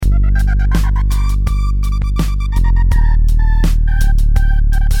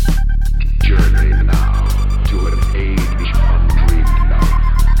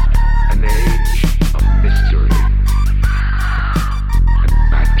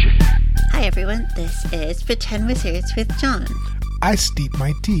everyone, this is Pretend Wizards with John, I steep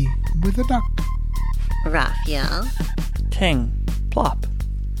my tea with a doctor. Raphael, Ting. Plop.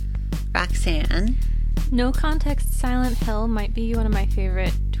 Roxanne, No Context Silent Hill might be one of my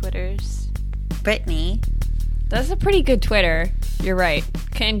favorite Twitters. Brittany, That's a pretty good Twitter. You're right.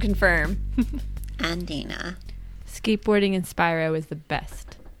 Can confirm. and Dana. Skateboarding in Spyro is the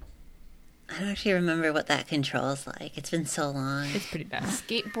best. I don't actually remember what that control's like. It's been so long. It's pretty best.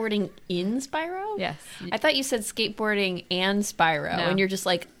 Skateboarding in Spyro? Yes. I thought you said skateboarding and Spyro, No. and you're just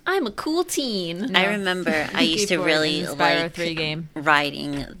like, I'm a cool teen. I remember I used to Skateboarding really in the Spyro like 3 game.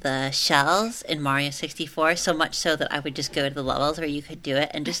 riding the shells in Mario 64, so much so that I would just go to the levels where you could do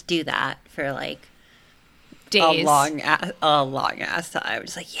it and just do that for like Days. a long ass time.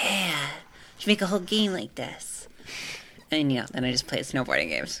 Just like, yeah, should make a whole game like this. And then I just played snowboarding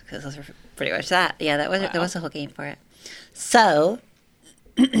games because those were pretty much that. Yeah, there was a whole game for it. So,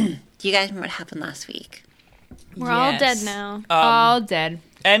 do you guys remember what happened last week? We're all Yes. dead now. All dead.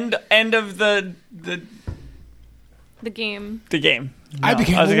 End of the The game. game. I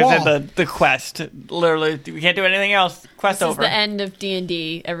became I was a gonna wall. say the quest. Literally, we can't do anything else. Quest This over. is the end of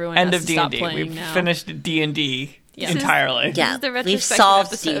D&D. Everyone End has of to stop D&D. playing We've now. finished D&D Yeah. entirely. Yeah, the we've retrospective solved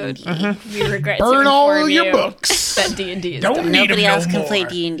episode. D&D. We regret to Burn all inform your you books. that D&D is Don't done. need 'em Nobody no else can play more.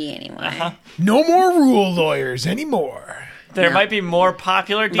 D&D anymore. No more rule lawyers anymore. There No. might be more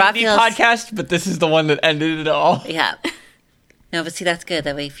popular D&D Raphael's- podcasts, but this is the one that ended it all. Yeah. No, but see, that's good.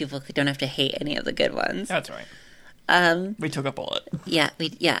 That way people don't have to hate any of the good ones. That's right. We took a bullet. Yeah, we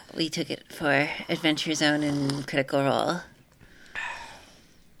took it for Adventure Zone and Critical Role.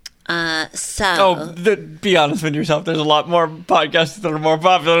 Be honest with yourself. There's a lot more podcasts that are more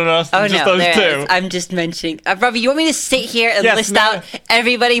popular than us than just those there two. is. I'm just mentioning. Robbie, you want me to sit here and Yes, list no. out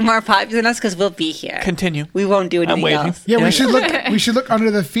everybody more popular than us? Because we'll be here. Continue. We won't do anything waiting. else. Yeah, we should look. We should look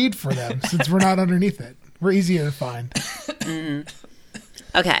under the feed for them since we're not underneath it. We're easier to find.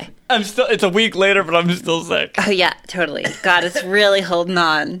 Okay. It's a week later, but I'm still sick. Oh, yeah, totally. God, it's really holding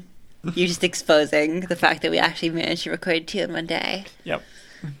on. You're just exposing the fact that we actually managed to record 2 in one day. Yep.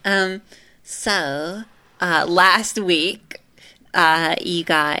 So, last week, you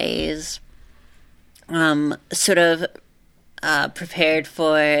guys sort of prepared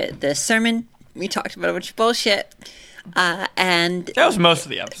for the sermon. We talked about a bunch of bullshit. And That was most of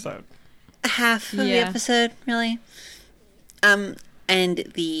the episode. half of the Yeah. episode, really. And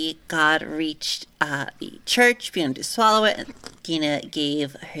the God reached the church, began to swallow it, and Dina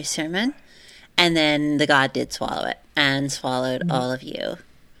gave her sermon. And then the God did swallow it and swallowed all of you.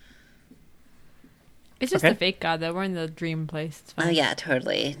 It's just Okay. a fake god, though. We're in the dream place. It's fine. Oh yeah,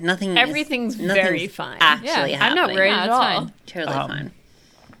 totally. Everything's very fine. Actually, Yeah, I'm not happening. worried No, at it's all. fine. Totally fine.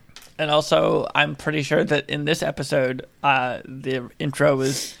 And also, I'm pretty sure that in this episode, the intro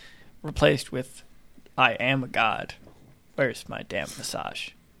was replaced with "I am a god. Where's my damn massage?"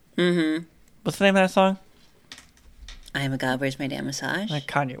 Mm-hmm. What's the name of that song? I am a god. Where's my damn massage? That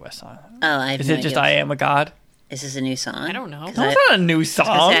Kanye West song. Oh, I have Is no it just idea. "I am a god"? Is this a new song? I don't know. 'Cause No, I, it's not a new I was gonna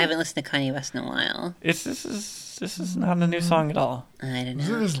song. say, I haven't listened to Kanye West in a while. This is not a new song at all. I don't Was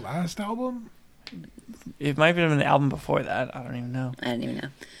it know. his last album? It might have been an album before that. I don't even know. I don't even know.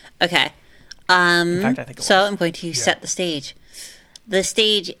 Okay. In fact, I think it so was. I'm going to set the stage. The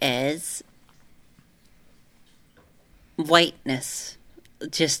stage is whiteness.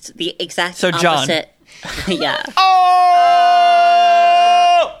 Just the exact So, John. opposite. Yeah. Oh!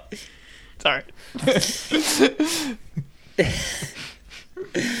 Sorry.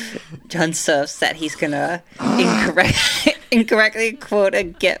 John's so upset he's gonna incorrectly quote a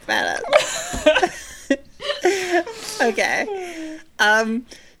GIF at us. Okay.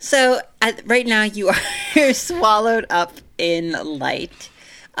 So right now you are swallowed up in light.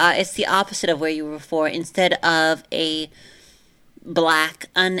 It's the opposite of where you were before. Instead of a black,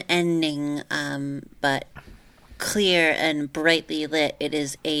 unending, but clear and brightly lit, it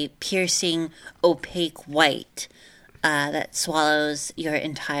is a piercing, opaque white that swallows your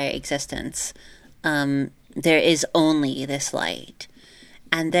entire existence. There is only this light.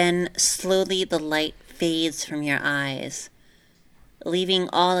 And then slowly the light fades from your eyes, leaving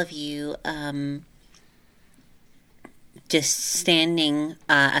all of you just standing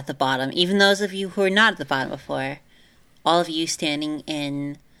at the bottom. Even those of you who were not at the bottom before, all of you standing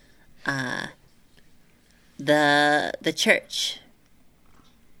in the church.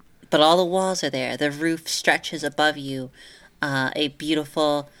 But all the walls are there. The roof stretches above you. A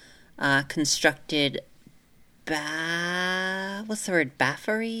beautiful constructed what's the word?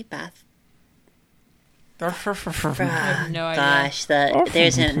 Baffery? have no idea. Gosh,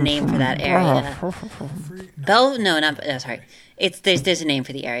 there's a name for that area. No, not. Oh, sorry. There's a name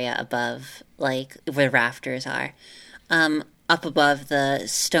for the area above, like where rafters are, up above the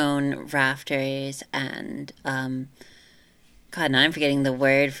stone rafters, and God, now I'm forgetting the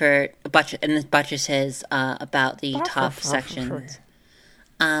word for buttress. And the buttresses about the top sections.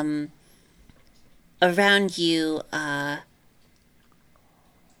 Around you,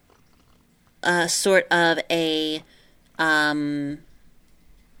 sort of a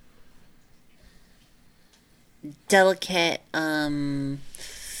delicate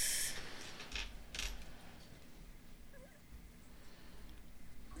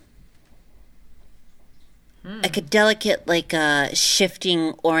like a delicate, like a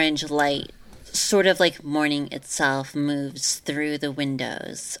shifting orange light, sort of like morning itself, moves through the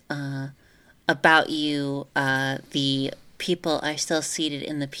windows. About you, the people are still seated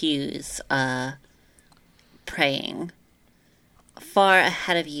in the pews, praying. Far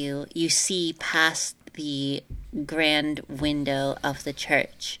ahead of you, you see past the grand window of the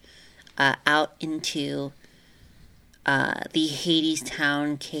church, out into the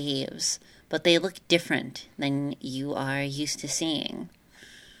Hadestown caves, but they look different than you are used to seeing.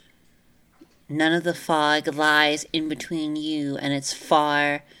 None of the fog lies in between you and its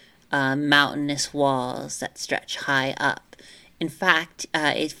far, mountainous walls that stretch high up. In fact,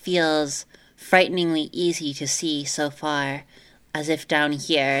 it feels frighteningly easy to see so far, as if down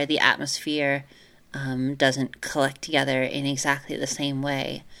here the atmosphere doesn't collect together in exactly the same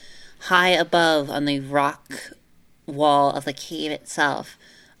way. High above on the rock wall of the cave itself,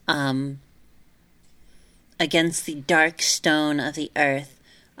 against the dark stone of the earth,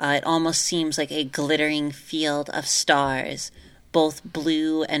 it almost seems like a glittering field of stars, both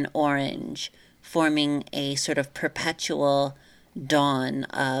blue and orange, forming a sort of perpetual dawn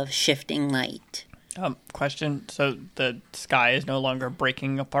of shifting light. Question. So the sky is no longer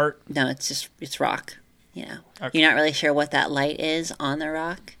breaking apart? No, it's rock, you know. Okay. You're not really sure what that light is on the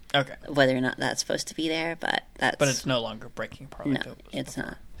rock, Okay. whether or not that's supposed to be there, but that's... But it's no longer breaking apart. No, like it was it's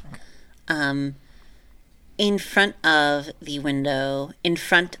before. not. In front of the window, in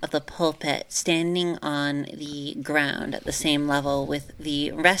front of the pulpit, standing on the ground at the same level with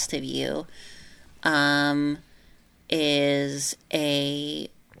the rest of you, is a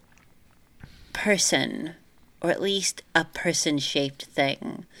person, or at least a person-shaped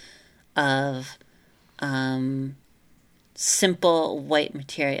thing of simple white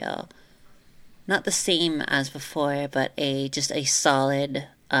material. Not the same as before, but just a solid,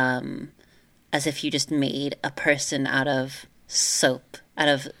 as if you just made a person out of soap, out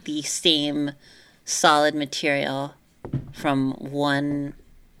of the same solid material from 1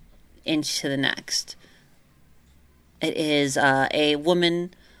 inch to the next. It is a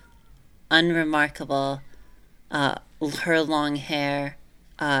woman, unremarkable, her long hair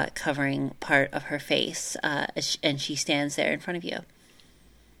covering part of her face, and she stands there in front of you.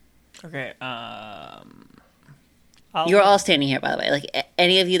 Okay. You're all standing here, by the way. Like,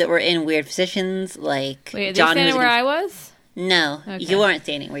 any of you that were in weird positions, like Wait, are they John, standing who's where I was? No, Okay. you weren't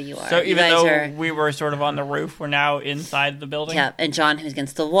standing where you are. So You even guys though are, we were sort of on the roof, we're now inside the building? yeah, and John, who's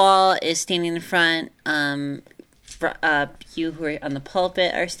against the wall, is standing in front. You who are on the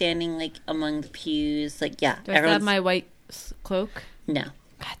pulpit are standing like among the pews. Like, yeah, Do I still have everyone's my white cloak? no.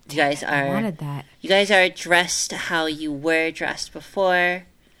 God You guys I are wanted that. you guys are dressed how you were dressed before.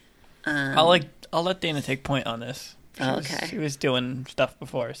 I'll let Dana take point on this. Okay. She was doing stuff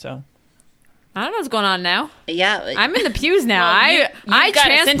before, so. I don't know what's going on now. Yeah, I'm in the pews now. You I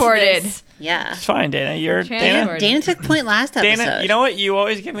got us into transported. this. yeah. It's fine, Dana. You're Transport. Dana. Dana took point last episode. Dana, you know what? You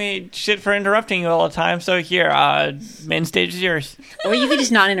always give me shit for interrupting you all the time. So here, main stage is yours. Or you could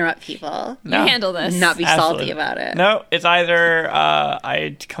just not interrupt people. No. You handle this. Not be salty Absolutely. about it. No, it's either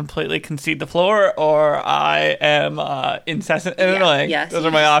I completely concede the floor or I am incessant and annoying. Yes, Those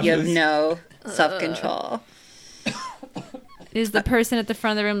are my You options. have no self-control. Does the person at the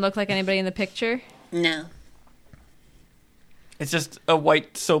front of the room look like anybody in the picture? No. It's just a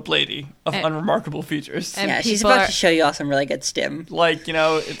white soap lady of And- unremarkable features. and Yeah, she's people about are- to show you all some really good stim. Like, you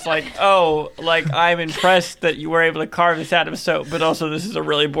know, it's like, oh, like, I'm impressed that you were able to carve this out of soap, but also this is a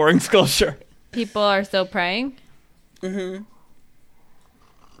really boring sculpture. People are still praying. Mm-hmm.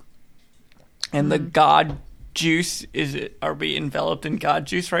 And the god juice, are we enveloped in god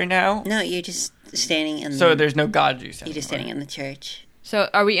juice right now? No, you're just standing in. So there's no god juice You're just anymore. standing in the church. So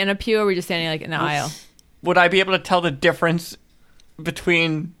are we in a pew or are we just standing like in an aisle? Would I be able to tell the difference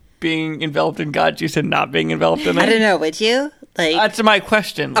between being enveloped in god juice and not being enveloped in it? I don't know. Would you like? That's my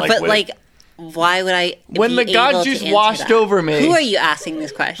question. but would- like, Why would I? When be the God able to juice answer washed that? over me. Who are you asking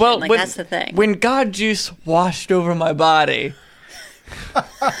this question? Well, that's the thing. When God juice washed over my body,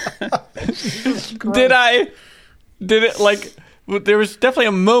 did it like? There was definitely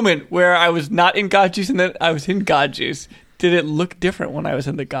a moment where I was not in God juice and then I was in God juice. Did it look different when I was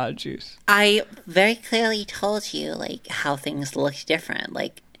in the God juice? I very clearly told you like how things looked different.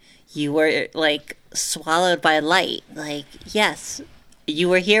 Like you were like swallowed by light. Like yes, you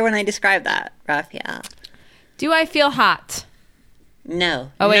were here when I described that, Raphael. Do I feel hot?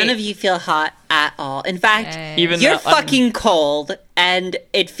 No, Oh, wait. none of you feel hot at all. In fact, Even you're though I'm- fucking cold, and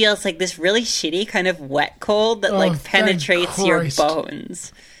it feels like this really shitty kind of wet cold that Oh, like thank penetrates your Christ.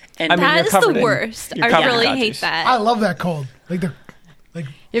 bones. And I mean, That you're is covered the in- worst. you're I covered in really God hate juice. that. I love that cold.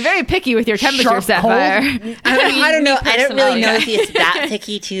 You're very picky with your temperature, Sharp Sapphire. I don't know. I don't really know if personally. it's that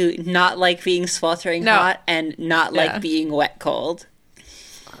picky to not like being sweltering No. hot and not Yeah. like being wet cold.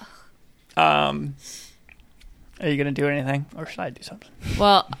 Are you gonna do anything, or should I do something?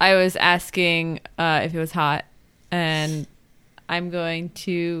 Well, I was asking if it was hot, and I'm going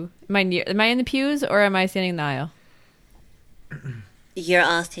to. Am I in the pews or am I standing in the aisle? You're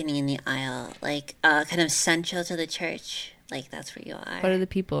all standing in the aisle, like kind of central to the church. Like that's where you are. What do the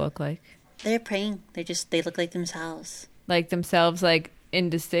people look like? They're praying. They look like themselves. Like themselves, like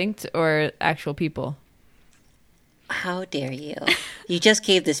indistinct, or actual people? How dare you? You just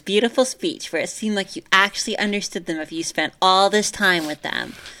gave this beautiful speech where it seemed like you actually understood them if you spent all this time with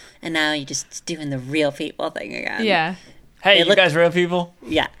them. And now you're just doing the real people thing again. Yeah. Hey, They you look- guys real people?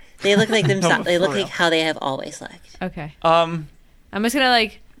 Yeah. They look like themselves. They look For real. like how they have always looked. Okay. Um, I'm just gonna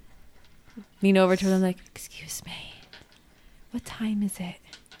like lean over to them, like, excuse me, what time is it?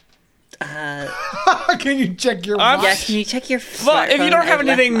 Can you check your I'm- watch? Yeah, can you check your well, if you smartphone? don't have I've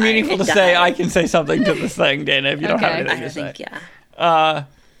left anything mine. meaningful to It say, died. I can say something to this thing, Dana. If you don't have Okay. anything I to say, think, yeah.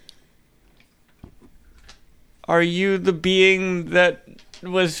 Are you the being that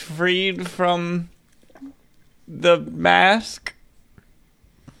was freed from the mask?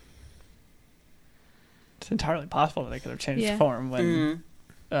 It's entirely possible that they could have changed Yeah. form when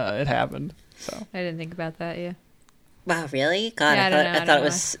Mm-hmm. it happened. So I didn't think about that. Yeah. Wow, really? God, Yeah, I don't know, I I thought don't it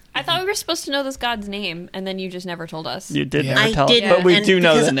was. I thought we were supposed to know this god's name, and then you just never told us. you did Yeah. never I tell us, didn't, but we and do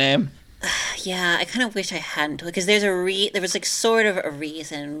know because- the name. Yeah, I kind of wish I hadn't because there's there was like sort of a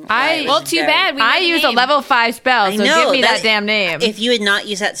reason. Why it was Well, too very- bad. We I know the used a name. level 5 spell, I so know, give me that that- damn name. If you had not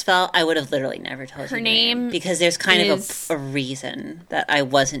used that spell, I would have literally never told Her you the name name because there's kind is- of a reason that I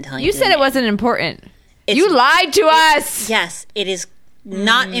wasn't telling you. You the said name. it wasn't important. It's- You lied to us. Yes, it is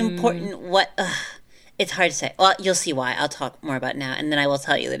not important. What? It's hard to say. Well, you'll see why. I'll talk more about it now, and then I will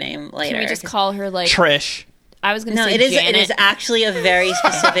tell you the name later. Can we just call her like? Trish. I was going to No, say it is. Janet. It is actually a very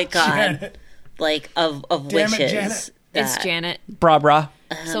specific god, like of Damn it, witches. Janet. It's that- Janet. Bra bra.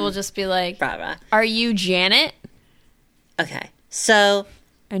 So we'll just be like, Rah, rah. "Are you Janet?" Okay, so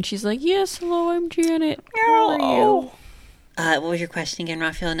And she's like, "Yes, hello, I'm Janet. How are you?" what was your question again,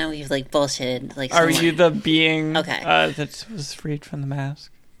 Raphael? No, we've like bullshitted. Like, Are somewhat. you the being Okay. that was freed from the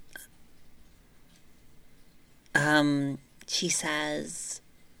mask? She says,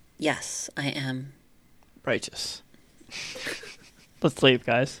 "Yes, I am." Righteous. Let's leave,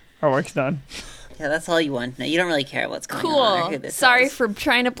 guys. Our work's done. Yeah, that's all you want. No, you don't really care what's going on. or who Cool. this Sorry is. for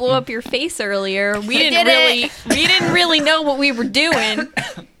trying to blow up your face earlier. We did didn't really know what we were doing.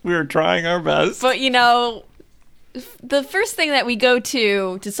 We were trying our best. But you know, the first thing that we go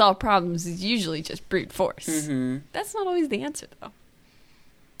to solve problems is usually just brute force. Mm-hmm. That's not always the answer, though.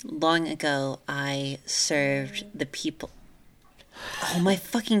 Long ago, I served the people. Oh, my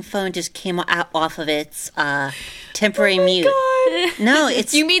fucking phone just came out off of its temporary mute. God. No,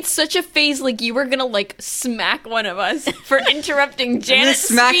 it's You made such a face like you were gonna like smack one of us for interrupting gonna Janet's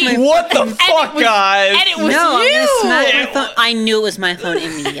smack my- speech. What the fuck, was- guys? And it was no. I'm you. gonna smack my phone. I knew it was my phone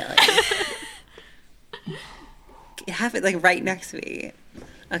immediately. It happened like right next to me.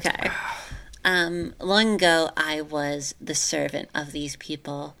 Okay. Long ago, I was the servant of these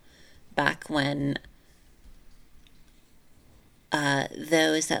people. Back when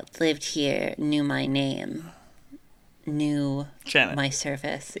those that lived here knew my name, knew Janet. my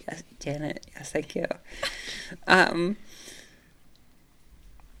service. Yes, Janet. Yes, thank you.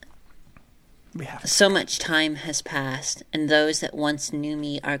 We have So much time has passed, and those that once knew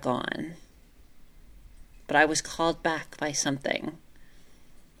me are gone. But I was called back by something,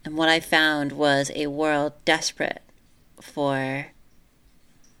 and what I found was a world desperate for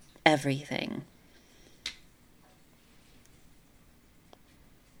everything.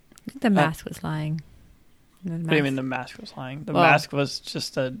 The mask was lying. What do you mean the mask was lying? The Well- mask was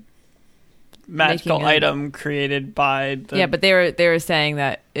just a magical Making a- item created by the... Yeah, but they were saying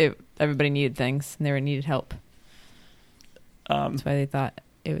that everybody needed things and they needed help. That's why they thought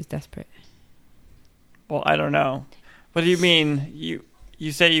it was desperate. Well, I don't know. What do you mean?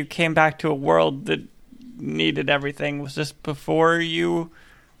 You say you came back to a world that needed everything. Was this before you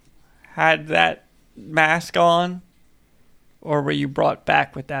had that mask on? Or were you brought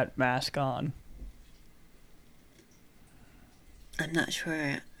back with that mask on? I'm not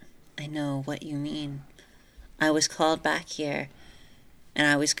sure I know what you mean. I was called back here, and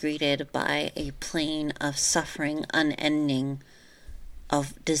I was greeted by a plane of suffering unending,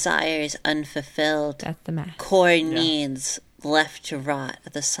 of desires unfulfilled, That's the mask. core needs left to rot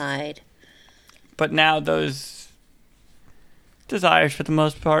at the side. But now those desires, for the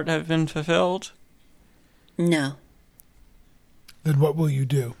most part, have been fulfilled? No. Then what will you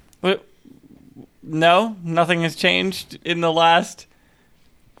do? What? No? Nothing has changed in the last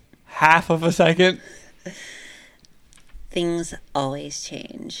half of a second? Things always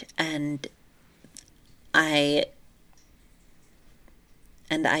change, and I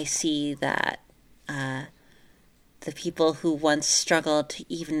see that the people who once struggled to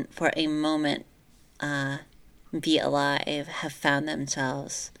even for a moment be alive have found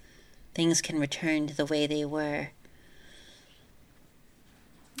themselves. Things can return to the way they were.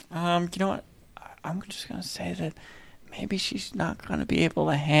 You know what? I'm just going to say that maybe she's not going to be able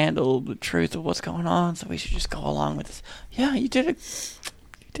to handle the truth of what's going on, so we should just go along with this. Yeah, you did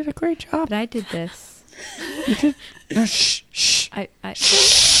a great job. But I did this. You did. No, shh, shh, I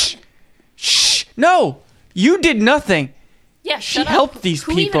shh, shh. No, you did nothing. Yeah, She shut up. helped these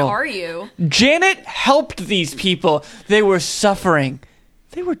Who people. even are you? Janet helped these people. They were suffering.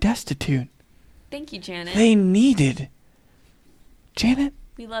 They were destitute. Thank you, Janet. They needed. Janet,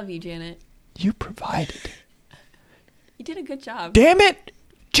 We love you, Janet. you provided. You did a good job. Damn it,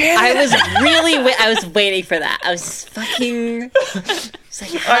 Janet! I was waiting for that. I was fucking. It's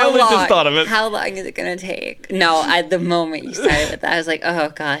like, how only long? just thought of it. How long is it gonna take? No, the moment you started with that, I was like, oh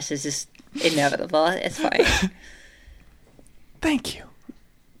gosh, it's just inevitable. It's fine. Thank you.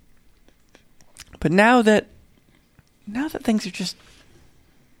 But now that things are just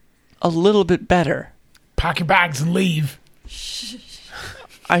a little bit better, Pack your bags and leave.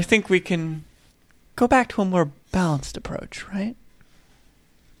 I think we can go back to a more balanced approach, right?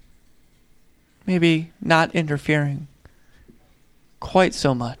 Maybe not interfering quite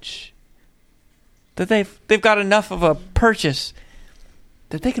so much. That they've got enough of a purchase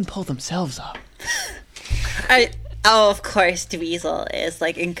that they can pull themselves up. Of course, Dweezil is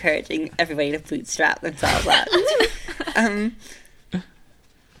like encouraging everybody to bootstrap themselves up.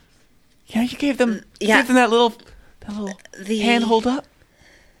 Yeah, you gave them Yeah. that little hand hold up,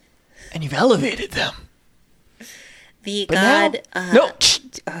 and you've elevated them. The But god. now, no,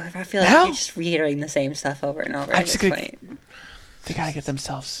 I feel like Now? you're just reiterating the same stuff over and over. I'm At just this gonna- point. they gotta get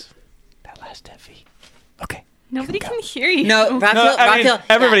themselves that last 10 feet. Okay. Nobody Here we can hear you. No, Raphael. I mean, Raphael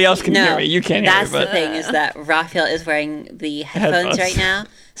everybody yeah, else can no, hear me. You can't hear me, That's but- the thing is that Raphael is wearing the headphones Headphones. right now,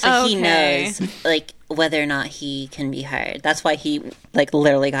 so he Okay. knows like whether or not he can be heard. That's why he like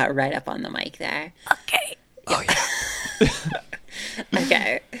literally got right up on the mic there. okay. Oh yeah.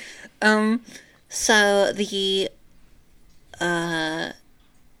 Okay. So the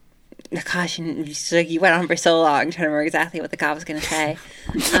gosh, you went on for so long trying to remember exactly what the cop was going to say.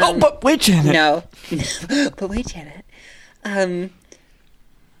 Oh, but wait, Janet. No, but wait, Janet.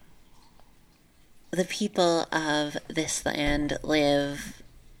 The people of this land live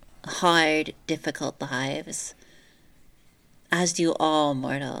hard, difficult lives, as do all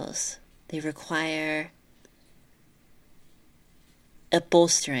mortals. They require a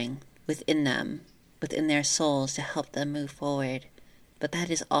bolstering within them, within their souls, to help them move forward. But that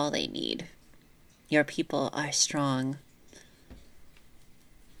is all they need. Your people are strong.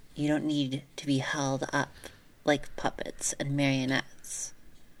 You don't need to be held up like puppets and marionettes.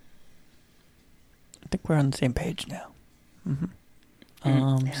 I think we're on the same page now.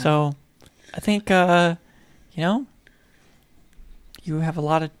 Yeah. So I think, you have a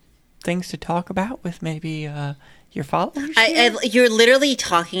lot of things to talk about with maybe your followers. You're literally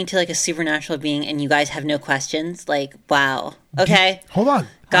talking to like a supernatural being, and you guys have no questions. Like, wow. Okay, Hold on.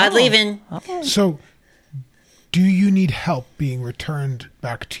 God leaving. So, do you need help being returned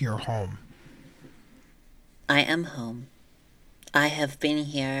back to your home? I am home. I have been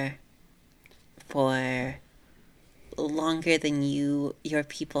here for longer than your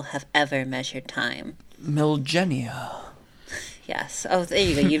people have ever measured time. Milgenia. Yes. Oh, there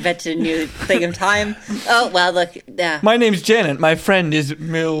you go. You invented a new thing of time. Oh, well, look. Yeah. My name's Janet. My friend is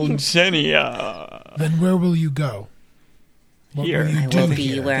Milgenia. Then where will you go? What Here. will you I do will be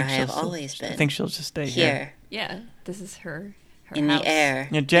here? where I think have she'll still- always been. I think she'll just stay here. Here. Yeah, this is her in house. the air.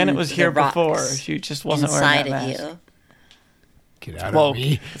 Yeah, Janet in was the here rocks before. She just wasn't inside wearing that of mask. you. Get out Whoa, of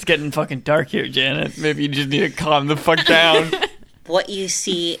me. it's getting fucking dark here, Janet. Maybe you just need to calm the fuck down. What you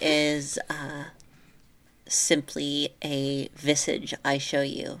see is simply a visage I show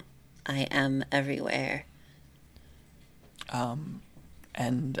you. I am everywhere.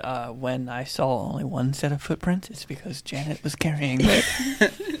 And when I saw only one set of footprints, it's because Janet was carrying me.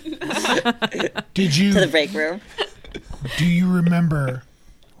 Did To the you? break room. Do you remember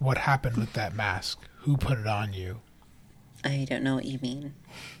what happened with that mask? Who put it on you? I don't know what you mean.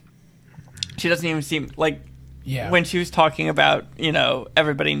 She doesn't even seem like Yeah. when she was talking about,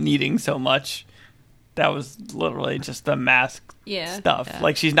 everybody needing so much. That was literally just the mask stuff. Yeah.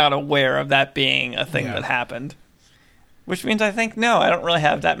 Like, she's not aware of that being a thing Yeah. that happened. Which means I think, no, I don't really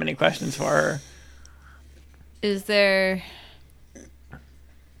have that many questions for her. Is there?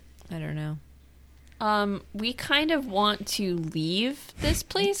 I don't know. We kind of want to leave this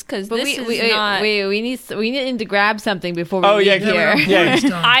place because But this we is not. we need to grab something before we Oh, yeah, leave yeah, here.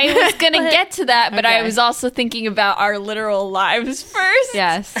 yeah. I was gonna get to that, but I Okay. was also thinking about our literal lives first.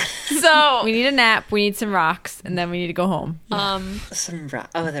 Yes. So, We need a nap. We need some rocks, and then we need to go home. Some rock.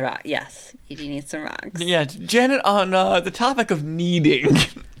 Oh, the rock. Yes. You do need some rocks. Yeah, Janet, on the topic of needing.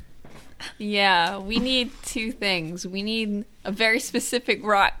 yeah, we need two things. We need a very specific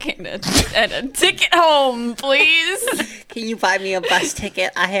rock and a ticket home, please. Can you buy me a bus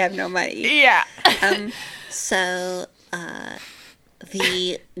ticket? I have no money. Yeah. So,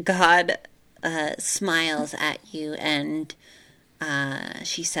 the god smiles at you and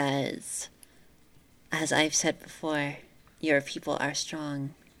she says, as I've said before, your people are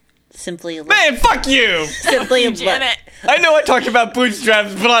strong. Simply look. Man, fuck you! Simply look. Janet. I know I talked about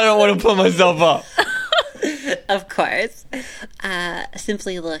bootstraps, but I don't want to pull myself up. Of course.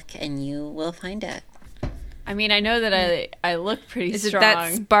 Simply look and you will find it. I mean, I know that I look pretty Is it strong.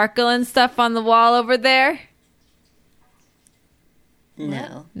 that sparkling stuff on the wall over there?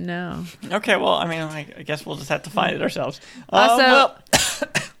 No. No. Okay, well, I mean, I guess we'll just have to find it ourselves. Also,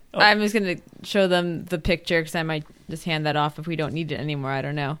 I'm just gonna show them the picture because I might just hand that off if we don't need it anymore. I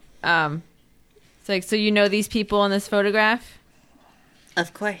don't know. It's like, so you know these people in this photograph?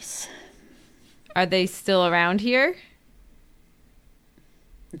 Of course. Are they still around here?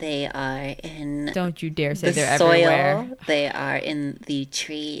 They are in Don't you dare say the they're soil. everywhere. They are in the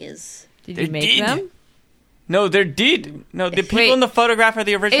trees. Did They you make did. them? no, they're dead. No, the people Wait. in the photograph are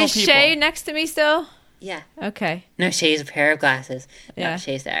the original Is people. Shay next to me still? Yeah. Okay. No, Shay's a pair of glasses. Yeah. No,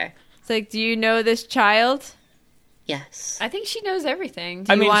 Shay's there. It's like, do you know this child? Yes. I think she knows everything.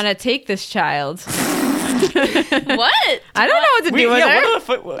 Do you mean- want to take this child? What? I don't know what to do with her.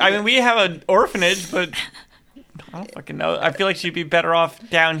 what are the I mean, we have an orphanage, but I don't fucking know. I feel like she'd be better off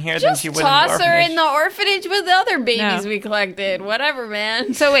down here than Just she would in toss the her orphanage. in the orphanage with the other babies No. we collected. Whatever,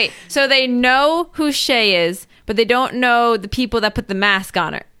 man. So wait, so they know who Shay is, but they don't know the people that put the mask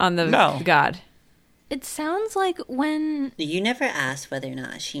on her, on the No. god. It sounds like when You never asked whether or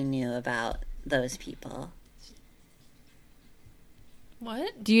not she knew about those people.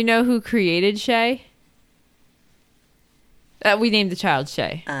 What? Do you know who created Shay? We named the child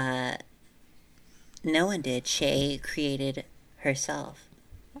Shay. No one did. Shay created herself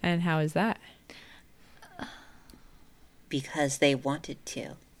And how is that? because they wanted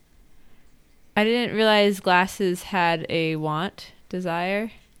to. I didn't realize glasses had a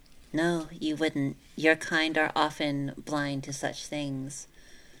desire. No, you wouldn't. Your kind are often blind to such things.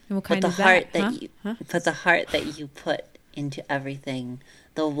 And what But kind the is heart that? that you, but the heart that you put into everything,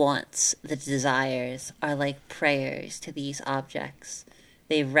 the wants, the desires, are like prayers to these objects.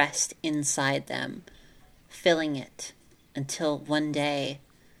 They rest inside them, filling it until one day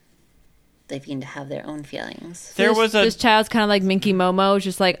they begin to have their own feelings. There this, was a this child's kind of like Minky Momo,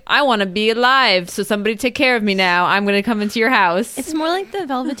 just like, I want to be alive, so somebody take care of me now. I'm going to come into your house. it's more like the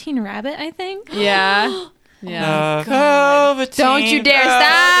Velveteen Rabbit, I think. Yeah. Yeah. Velveteen, Don't you dare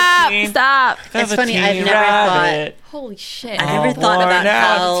stop! Velveteen, Stop! It's funny, I've Velveteen never rabbit. Holy shit. I never thought worn about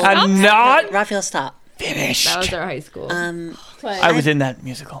out how and not Raphael, stop. finished. That was our high school. I was in that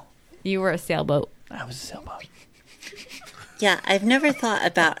musical. You were a sailboat. I was a sailboat. Yeah, I've never thought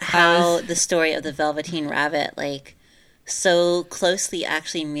about how the story of the Velveteen Rabbit, like, so closely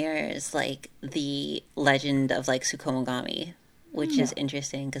actually mirrors, like, the legend of, like, Tsukumogami, which is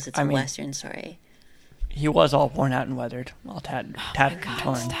interesting because it's a mean- Western story. He was all worn out and weathered, all tattered and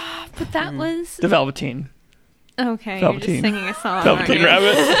torn. But that was The Velveteen. okay. Velveteen. You're just singing a song. Velveteen aren't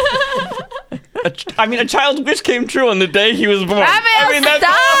you? Rabbit. I mean, a child's wish came true on the day he was born. Rabbit, I mean, that's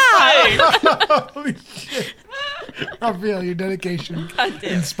stop! all I'm saying. Holy shit. Raphael, your dedication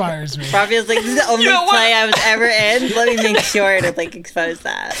inspires me. Raphael's like, this is the only play I was ever in. Let me make sure to like expose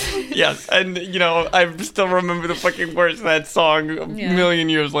that. Yes, and I still remember the fucking words of that song a million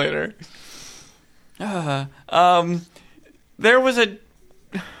years later. There was a.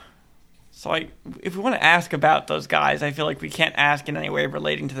 So if we want to ask about those guys, I feel like we can't ask in any way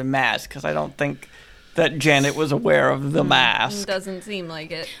relating to the mask because I don't think that Janet was aware of the mask. Doesn't seem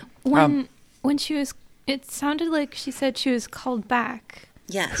like it. When she was, it sounded like she said she was called back.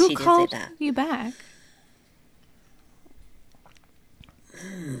 Yeah, Who she did called say that. you back?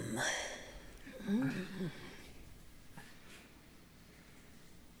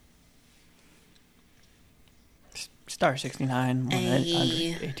 Star 69,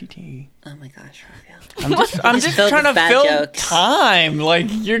 Hey. ATT. Oh my gosh, Raphael. I'm just filled trying with to bad fill jokes. time. Like,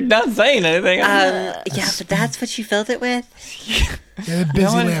 you're not saying anything. Yeah, but that's what you filled it with? Yeah, the busy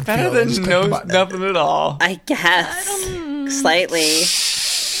no, lamp it's better field. than Just click the knows button. nothing at all. I guess. Slightly.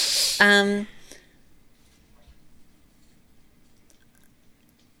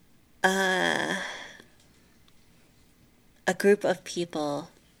 A group of people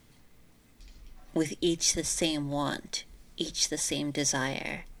with each the same want, each the same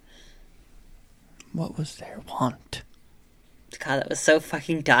desire. What was their want? God, that was so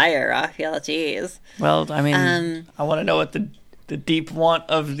fucking dire, Raphael. Jeez. Well, I mean, I want to know what the deep want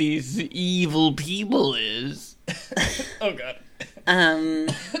of these evil people is. Oh, God.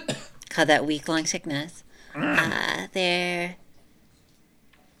 God, that week-long sickness. Their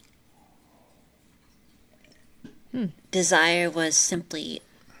desire was simply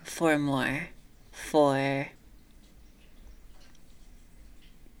for more, for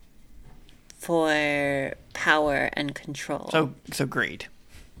power and control. So greed.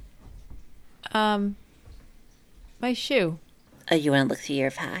 My shoe. You want to look through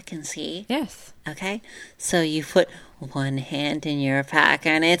your pack and see? Yes. Okay. So you put one hand in your pack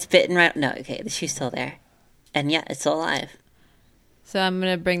and it's bitten right... No, okay, the shoe's still there. And yeah, it's still alive. So I'm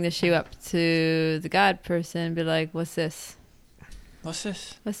going to bring the shoe up to the God person and be like, what's this? What's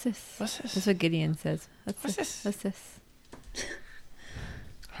this? What's this? What's this? That's what Gideon says. What's this? What's this?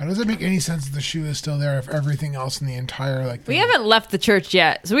 How does it make any sense that the shoe is still there if everything else in the entire We thing- haven't left the church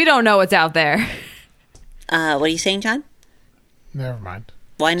yet, so we don't know what's out there. What are you saying, John? Never mind.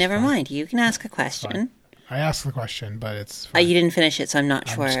 Why, never mind. You can ask a question. I asked the question, but it's fine. You didn't finish it, so I'm not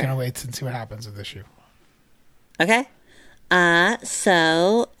I'm sure. just gonna wait and see what happens with the shoe. Okay.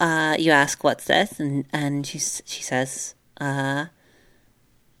 So you ask, what's this? And she says, a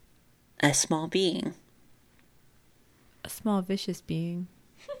small being. A small vicious being.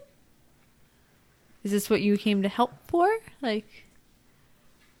 Is this what you came to help for? Like,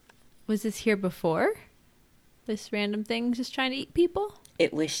 was this here before? This random thing just trying to eat people?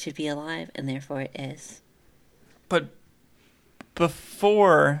 It wished to be alive, and therefore it is. But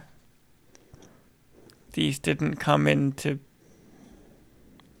before these didn't come into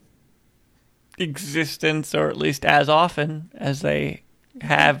existence, or at least as often as they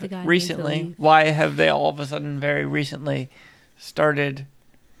have the guy needs to recently, leave. why have they all of a sudden very recently started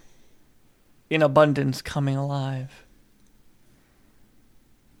in abundance coming alive?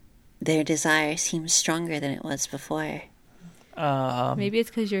 Their desire seems stronger than it was before. Maybe it's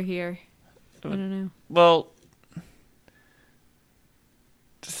because you're here. I don't know. Well,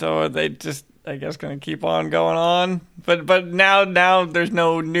 so are they just, I guess, going to keep on going on? But now there's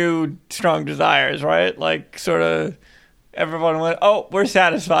no new strong desires, right? Like, sort of, everyone went, oh, we're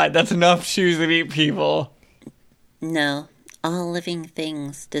satisfied. That's enough shoes that eat people. No, all living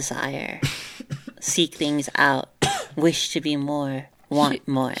things desire, seek things out, wish to be more, want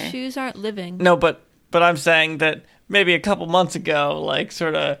more. Shoes aren't living. No, but I'm saying that maybe a couple months ago, like,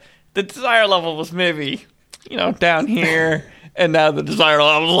 sort of, the desire level was maybe, down here. And now the desire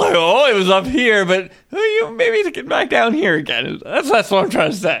level is like, oh, it was up here, but maybe it's getting back down here again. That's what I'm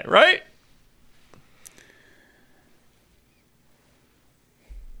trying to say, right?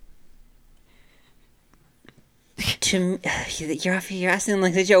 You're asking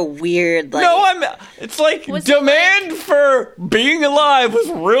like such a weird like. No, it's like Was it demand for being alive was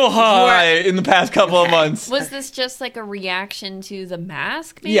real high in the past couple of months. Was this just like a reaction to the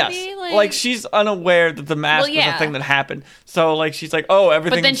mask? Maybe? Yes, like she's unaware that the mask was a thing that happened. So like she's like, oh,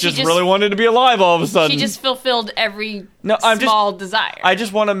 everything then she just just- really wanted to be alive all of a sudden. She just fulfilled every I'm small desire. I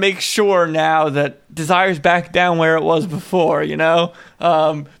just want to make sure now that desire's back down where it was before.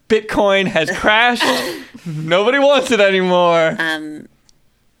 Bitcoin has crashed. Nobody wants it anymore.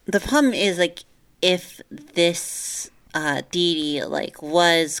 The problem is like if this deity like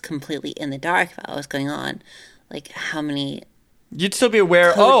was completely in the dark about what was going on, like how many You'd still be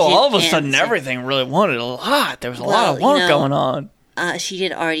aware, Cogent all of a sudden answer. everything really wanted a lot. There was a Well, lot of you want know, going on. She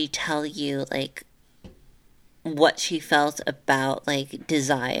did already tell you, like, what she felt about, like,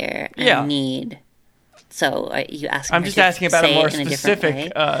 desire and Yeah. need. So are you asking? I'm her just to asking about a say more it in different specific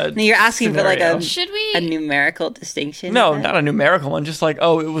way? No, you're asking for like scenario. Should we? a numerical distinction. No, right? not a numerical one. Just like,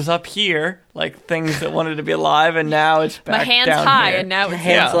 it was up here, like things that wanted to be alive, and now it's back My hand's down high, here. and now My it's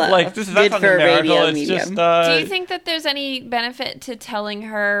hand's yeah, low. like that's Good not for numerical. radio It's medium. just. Do you think that there's any benefit to telling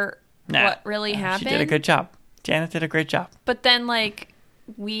her Nah. what really happened? She did a good job. Janet did a great job. But then, like,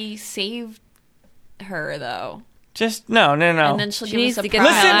 we saved her though, Just no. and then she'll She give needs us a to get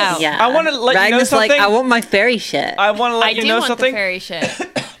prize. the hell out. Yeah, I wanna let you know Ragnar's like, something. I want my fairy shit. I want to let I you do know want something. the fairy shit.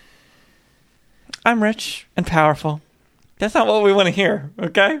 I'm rich and powerful. That's not what we want to hear,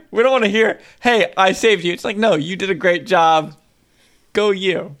 okay? We don't want to hear, hey, I saved you. It's like, no, you did a great job. Go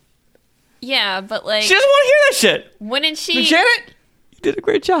you. Yeah, but like, She doesn't want to hear that shit. wouldn't she Janet, you did a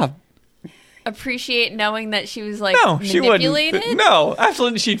great job. appreciate knowing that she was like No, she manipulated? wouldn't. No,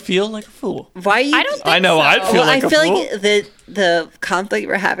 absolutely. She'd feel like a fool. Why are you? I don't think I know, so. I'd feel Well, like I a feel fool. like the conflict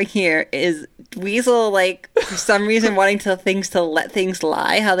we're having here is Weasel, like, for some reason wanting to let things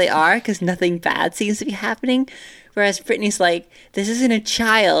lie how they are because nothing bad seems to be happening, whereas Brittany's like, this isn't a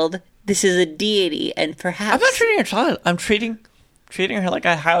child, this is a deity, and perhaps I'm not treating her child. I'm treating her like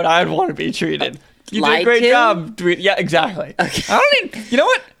how I'd want to be treated. You did a Lied great to? job. Yeah, exactly. Okay. I don't need. You know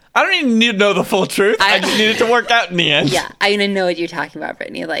what? I don't even need to know the full truth. I just need it to work out in the end. Yeah, I mean, I know what you're talking about,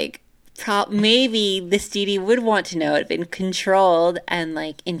 Brittany. Like, maybe this deity would want to know it had been controlled and,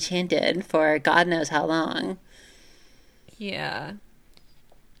 like, enchanted for God knows how long. Yeah.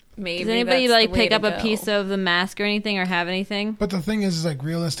 Maybe. Does anybody that's the like way pick to up a go. piece of the mask or anything, or have anything? But the thing is like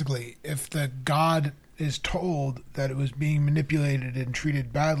realistically, if the god is told that it was being manipulated and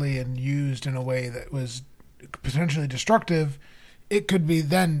treated badly and used in a way that was potentially destructive, it could be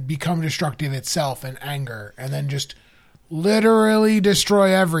then become destructive itself in anger and then just literally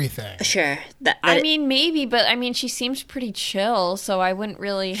destroy everything. Sure. I mean, maybe, but I mean, she seems pretty chill, so I wouldn't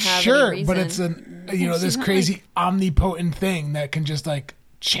really have any Sure, reason. but it's this not, crazy omnipotent thing that can just like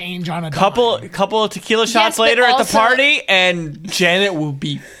change on a Couple dime. of tequila shots but later at the also- party, and Janet will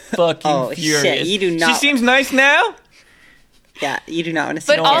be fucking Oh, furious. shit, you do not- She seems nice now. Yeah, you do not want to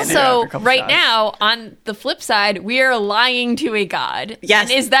see But Janet. do that also, after a couple right shots. now, on the flip side, we are lying to a god. Yes.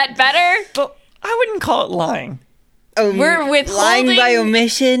 And is that better? But I wouldn't call it lying. We're lying withholding- by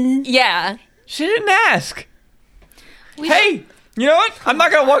omission. Yeah. She didn't ask. Hey, you know what? I'm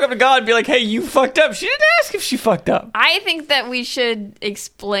not gonna walk up to God and be like, "Hey, you fucked up." She didn't ask if she fucked up. I think that we should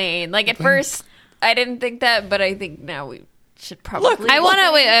explain. Like, at first, I didn't think that, but I think now we should probably. Look, I want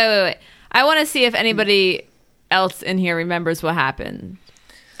to wait. I want to see if anybody else in here remembers what happened.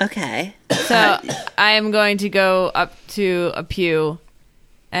 Okay. So I am going to go up to a pew,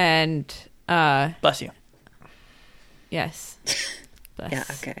 and Bless you. yes, bless. Yeah,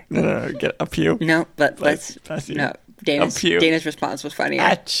 okay. No, get a pew. No, but let's. Bless you. No, A pew. Dana's response was funnier.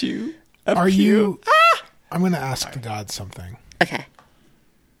 At you. A Are pew. you? I'm going to ask the god something. Okay.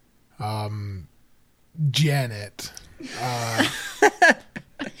 Janet,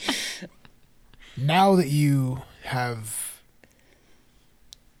 now that you have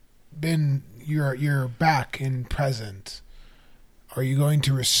been, you're back in present, are you going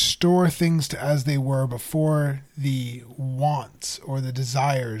to restore things to as they were before the wants or the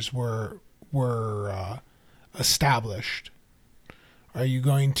desires were established? Are you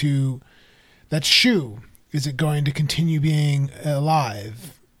going to, that shoe, is it going to continue being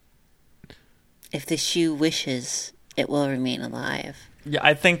alive? If the shoe wishes, it will remain alive. Yeah,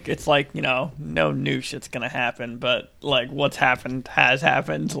 I think it's like, no new shit's gonna happen, but like what's happened has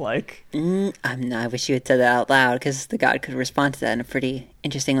happened. Like, I wish you had said that out loud because the god could respond to that in a pretty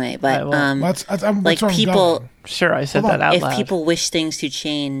interesting way. But I will. That's like where I'm people, going. sure, I said Hold on. that out if loud. people wish things to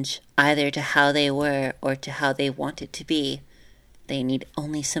change either to how they were or to how they want it to be, they need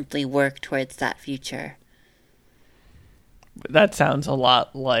only simply work towards that future. That sounds a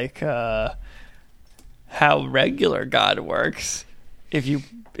lot like how regular God works. If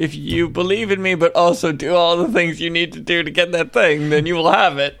you believe in me, but also do all the things you need to do to get that thing, then you will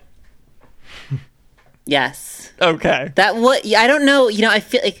have it. Yes. Okay. That what I don't know. I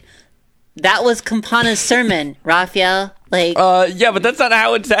feel like that was Campana's sermon, Raphael. Like, Yeah, but that's not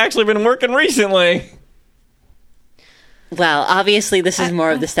how it's actually been working recently. well, obviously this is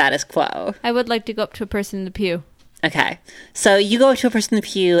more of the status quo. I would like to go up to a person in the pew. Okay, so you go to a person in the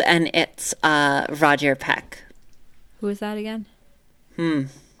pew, and it's Roger Peck. Who is that again?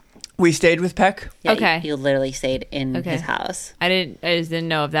 We stayed with Peck. Yeah, Okay. you literally stayed in Okay. his house. I just didn't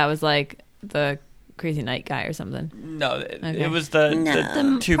know if that was like the crazy night guy or something. No, it Okay. was the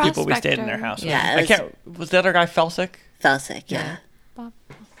No. two people we stayed in their prospector. house. Yeah, I it can't. Was the other guy Felsic? Felsic, yeah.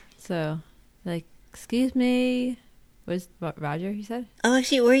 So, like, excuse me, was what Roger? He said. Oh,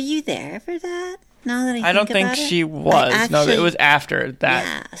 actually, were you there for that? Now that I don't think about it? she was. No, actually- it was after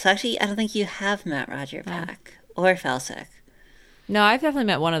that. Yeah, so actually, I don't think you have met Roger Pack or Felsic. No, I've definitely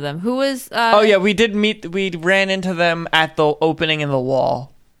met one of them. Who was? Oh yeah, we did meet. We ran into them at the opening in the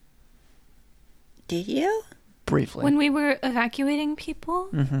wall Did you? briefly. When we were evacuating people,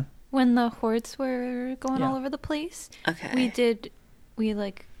 when the hordes were going Yeah. all over the place, Okay. we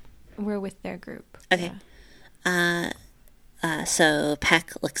were with their group. Okay. So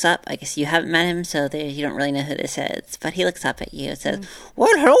Peck looks up. I guess you haven't met him, so you don't really know who this is. But he looks up at you and says, "Well,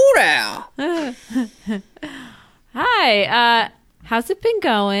 hello there." Hi. How's it been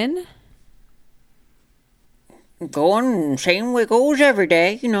going? Going same way goes every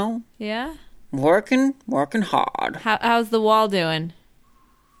day, you know. Yeah. Working hard. How's the wall doing?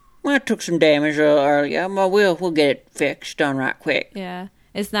 Well, I took some damage earlier, but we'll get it fixed, done right quick. Yeah.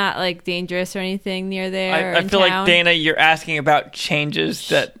 It's not like dangerous or anything near there. I feel like Dana, you're asking about changes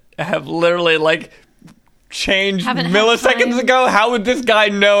that have literally like changed Haven't had milliseconds time. ago. How would this guy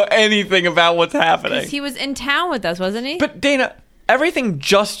know anything about what's happening? He was in town with us, wasn't he? But Dana, everything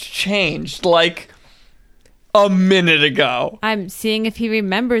just changed like a minute ago. I'm seeing if he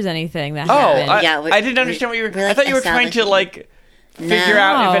remembers anything that Oh, happened. Yeah, I didn't understand what you were. we're, I like, thought you were trying to establishing- like figure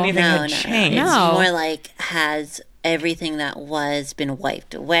out if anything no, had no, changed. No. No. It's more like, has everything that was been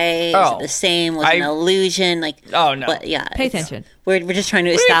wiped away? Is Oh. it the same? Was it an illusion? Like, Oh, no. But yeah, Pay it's- attention. We're just trying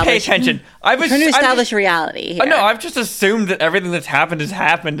to What do you mean pay establish. attention. I was Trying to I'm establish just- reality here. No, I've just assumed that everything that's happened has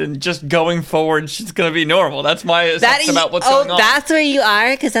happened, and just going forward, it's going to be normal. That's my assumption about what's going on. That's where you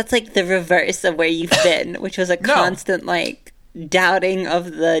are, because that's like the reverse of where you've been, which was a constant like doubting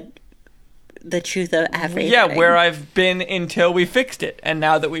of the truth of everything. Yeah, where I've been until we fixed it. And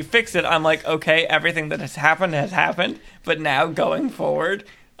now that we fixed it, I'm like, okay, everything that has happened. But now going forward,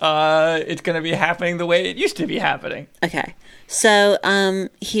 it's going to be happening the way it used to be happening. Okay, so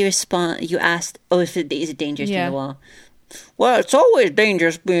you asked, is it dangerous Yeah. near the wall? Well, it's always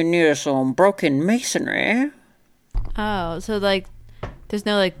dangerous being near some broken masonry. Oh, so like, there's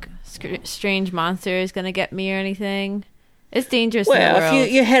no like strange monsters gonna get me or anything. It's dangerous in the Well, world.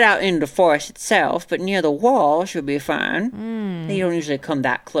 if you head out into the forest itself, but near the wall should be fine. They don't usually come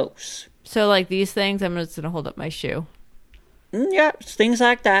that close. So like these things, I'm just gonna hold up my shoe. Yeah, it's things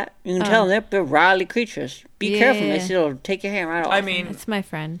like that. You can tell them they're wily creatures. Be careful, Yeah. Mace. It'll take your hand right off. I mean, It's my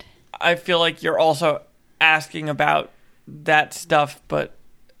friend. I feel like you're also asking about that stuff, but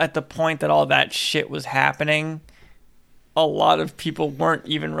at the point that all that shit was happening, a lot of people weren't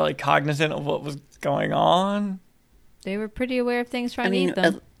even really cognizant of what was going on. They were pretty aware of things trying I mean, to eat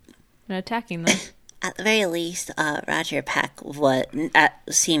them and attacking them. at the very least, Roger Peck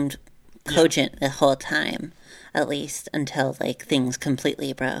seemed cogent the whole time, at least until like things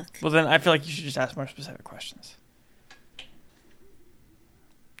completely broke. Well, then I feel like you should just ask more specific questions.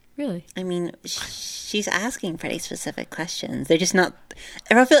 Really? I mean, she's asking pretty specific questions. They're just not.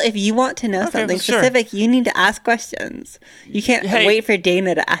 I feel if you want to know Okay, something well, sure. specific, you need to ask questions. You can't Hey. wait for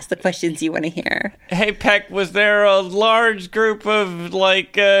Dana to ask the questions you want to hear. Hey, Peck, was there a large group of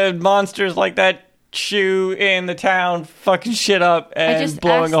like monsters like that shoe in the town fucking shit up I and just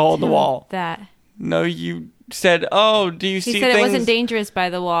blowing asked a hole in the him wall? That No, you said, "Oh, do you he see said things?" it wasn't dangerous by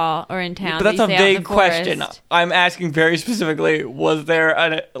the wall or in town. But that's that a you stay out in vague the forest. question. I'm asking very specifically: was there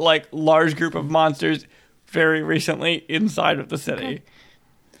a like large group of monsters very recently inside of the city?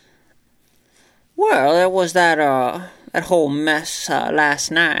 Well, there was that whole mess last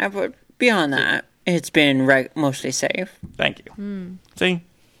night, but beyond that, it's been mostly safe. Thank you. See,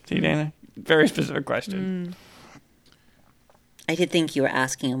 Dana, very specific question. I did think you were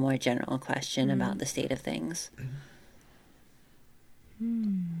asking a more general question about the state of things.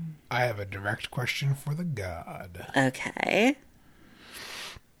 I have a direct question for the god. Okay.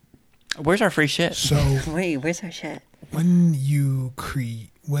 Where's our free shit? So Wait, where's our shit? when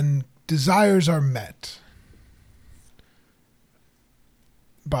desires are met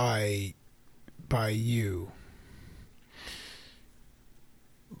by you,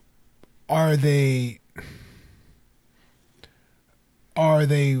 are they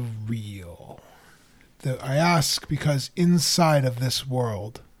real? I ask because inside of this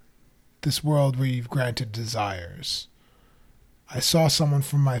world where you've granted desires, I saw someone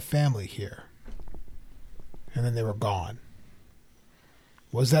from my family here, and then they were gone.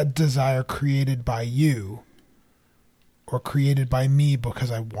 Was that desire created by you or created by me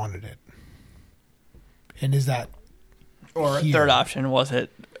because I wanted it? And is that Or here? third option, was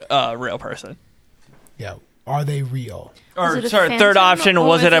it a real person? Yeah. Are they real? Was Or it a sorry, third phantom, option, or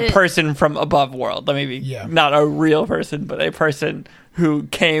was it was a it- person from above world? Like maybe Yeah. not a real person, but a person who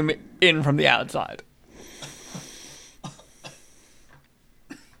came in from the outside.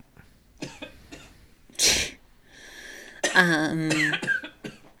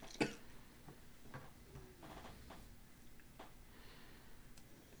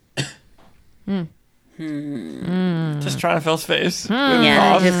 Just trying to fill space. with Yeah,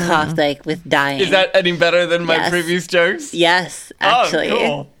 I coughs. just coughed like with dying. Is that any better than my Yes. previous jokes? Yes, actually.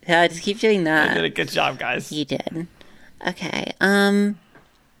 cool. Yeah, just keep doing You that. did a good job, guys. You did. Okay.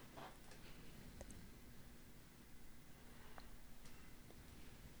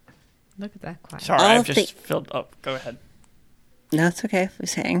 Look at that quiet. Sorry, All I've just thi- filled up. Go ahead. No, it's okay. We're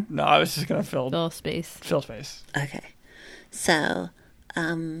saying. No, I was just gonna fill Little space. space. Okay. So,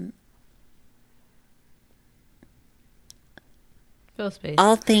 Fill space.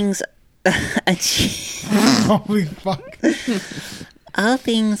 all things achieved. Holy fuck. All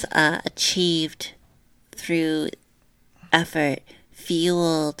things achieved through effort,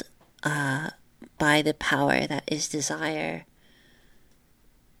 fueled by the power that is desire,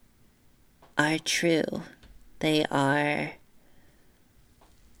 are true. They are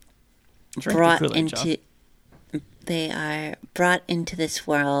Drink the brought Kool-Aid, into. John. They are brought into this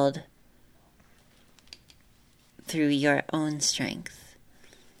world through your own strength.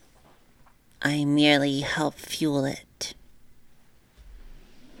 I merely help fuel it.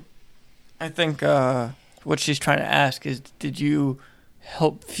 I think what she's trying to ask is, did you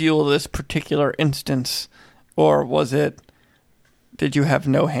help fuel this particular instance, or was it, did you have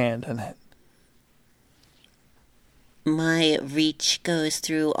no hand in it? My reach goes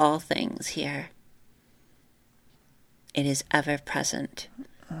through all things here. It is ever present.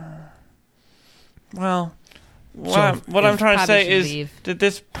 Well, what, So I'm trying to probably say should is, leave. did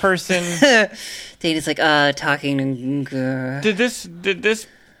this person, Dana's like, talking to. did this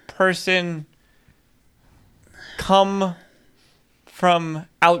person come from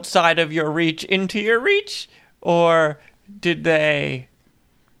outside of your reach into your reach, or did they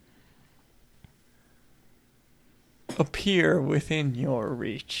appear within your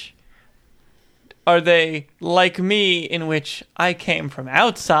reach? Are they like me, in which I came from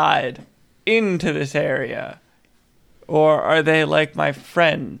outside into this area? Or are they like my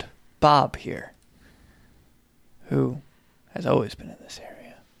friend Bob here, who has always been in this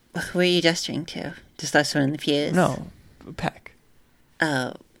area? Who are you gesturing to? Just us one in the pews? No, Peck.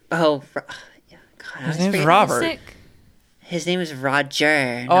 Yeah. God, I His was name's forgetting- Robert. Sick. His name is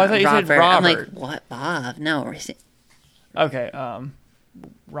Roger. Oh, I not thought you said I'm like, Robert. what, Bob? No, Okay,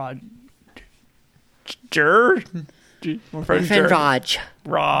 Roger. My friend Jer. Raj.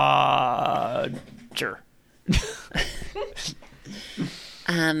 Roger.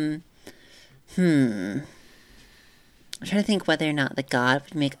 I'm trying to think whether or not the god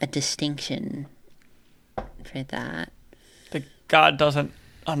would make a distinction for that. The god doesn't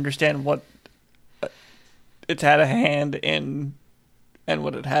understand what it's had a hand in and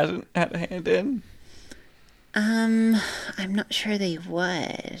what it hasn't had a hand in. I'm not sure they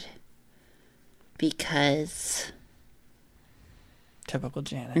would. Because Typical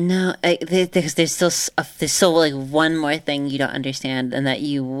Janet. no, there's still like one more thing you don't understand, and that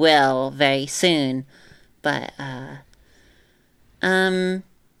you will very soon. But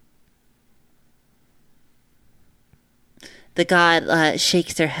the god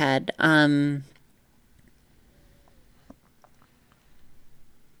shakes her head.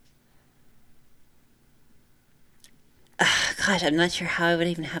 Gosh, I'm not sure how I would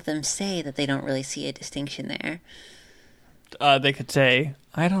even have them say that they don't really see a distinction there. They could say,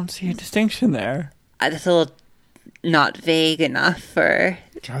 I don't see a distinction there. That's a little not vague enough for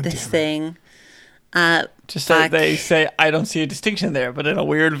God this damn it. thing. Just so Fuck. they say, I don't see a distinction there, but in a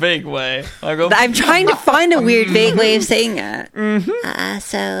weird, vague way. I go, I'm trying to find a weird, vague way of saying it.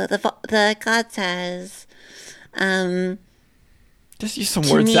 So the god says, just use some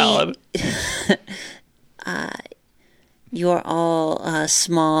to word me- salad. "You're all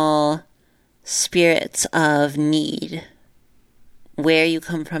small spirits of need. Where you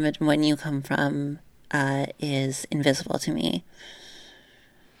come from and when you come from is invisible to me."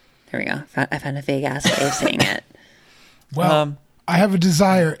 There we go. I found a vague ass way of saying it. Well, I have a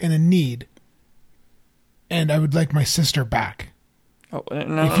desire and a need, and I would like my sister back. Oh,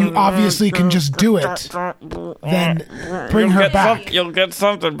 no, If you obviously can just do it, then bring her back. You'll get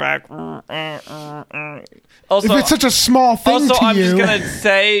something back. Also, If it's such a small thing to I'm you, just gonna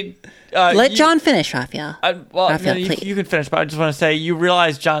say, Let John finish, Raphael. no, Raphael, please. you can finish, but I just want to say, you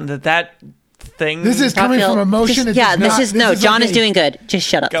realize, John, that thing. this is coming Raphael, from emotion. just- It yeah, does not- John like is doing good. Just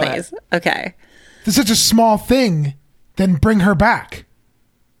shut up, Go please. Okay. this is such a small thing, then bring her back.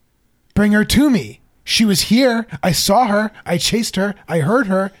 Bring her to me. She was here. I saw her. I chased her. I heard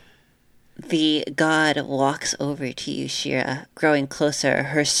her. The god walks over to you, Shira, growing closer.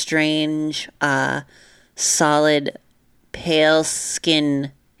 Her strange, solid, pale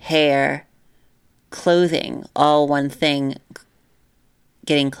skin, hair, clothing, all one thing,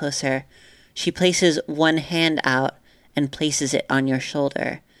 getting closer. She places one hand out and places it on your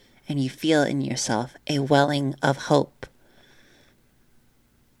shoulder, and you feel in yourself a welling of hope.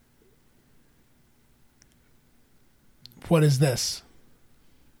 What is this?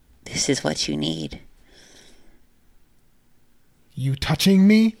 This is what you need. You touching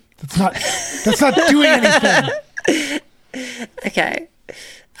me? That's not doing anything. Okay.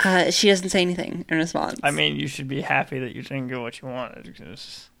 She doesn't say anything in response. I mean, you should be happy that you didn't get what you wanted.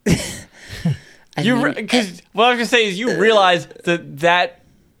 Because I mean, what I was gonna say is you realize that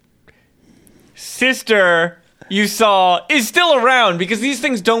sister you saw is still around because these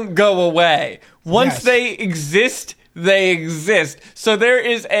things don't go away. Once Yes. they exist, they exist. So there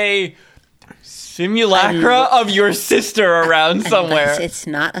is a simulacra of your sister around somewhere. Unless it's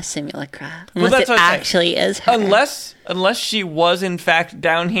not a simulacra. Unless that's it what I'm saying. actually is her. Unless she was in fact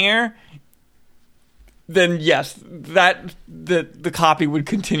down here, then yes, the copy would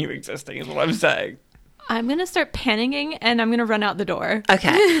continue existing. Is what I'm saying. I'm gonna start panicking and I'm gonna run out the door.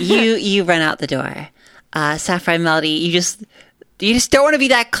 Okay, you run out the door. Sapphire Melody, you just don't want to be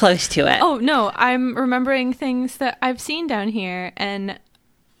that close to it. Oh no, I'm remembering things that I've seen down here, and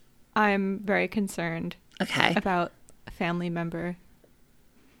I'm very concerned Okay. about a family member.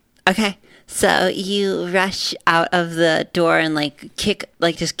 Okay. So you rush out of the door and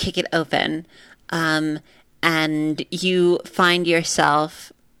just kick it open. And you find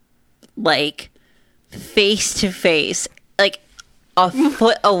yourself face to face, a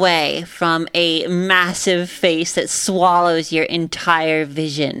foot away from a massive face that swallows your entire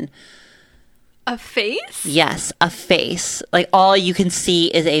vision. A face? Yes, a face. All you can see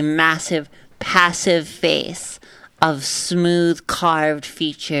is a massive, passive face of smooth carved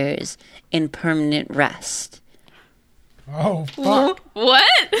features in permanent rest. Oh, fuck.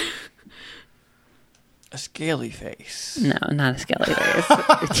 What? A scaly face. No, not a skelly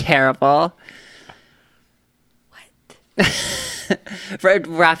face. Terrible. What?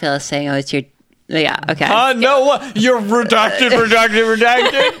 Raphael is saying, it's your... Yeah, okay. No, what? You're redacted.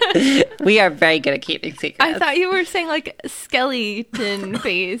 We are very good at keeping secrets. I thought you were saying skeleton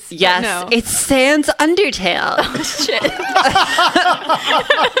face. but Yes, no. it's Sans Undertale.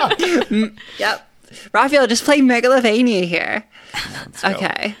 Shit. Yep. Raphael, just play Megalovania here.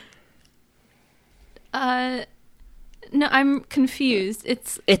 Okay. No, I'm confused.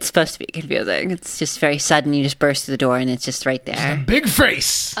 It's Supposed to be confusing. It's just very sudden. You just burst through the door and it's just right there. Big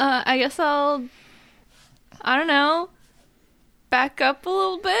face. I guess I don't know, back up a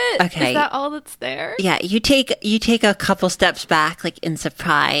little bit. Okay. Is that all that's there? Yeah, you take a couple steps back, in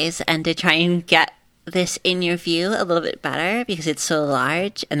surprise, and to try and get this in your view a little bit better because it's so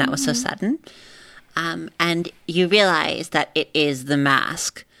large and that was so sudden. And you realize that it is the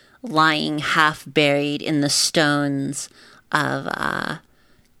mask lying half buried in the stones of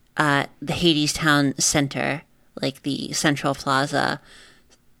the Hades Town Center, the Central Plaza.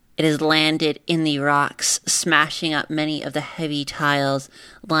 It has landed in the rocks, smashing up many of the heavy tiles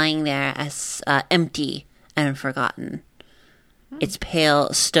lying there as empty and forgotten. Its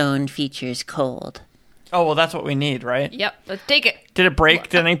pale stone features cold. Oh, well, that's what we need, right? Yep, let's take it. Did it break?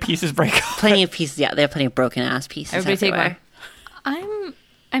 Did any pieces break off? Plenty of pieces, yeah, there are plenty of broken-ass pieces Everybody take everywhere.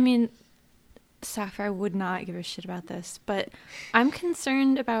 Sapphire would not give a shit about this, but I'm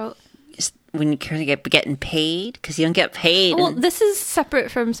concerned about... Just when you're kind of getting paid, because you don't get paid. Well, this is separate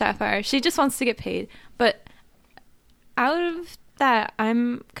from Sapphire. She just wants to get paid. But out of that,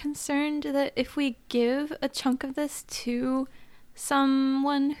 I'm concerned that if we give a chunk of this to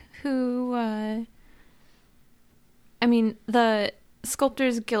someone who... the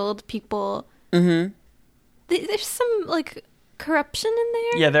Sculptors Guild people... Mm-hmm. There's some, corruption in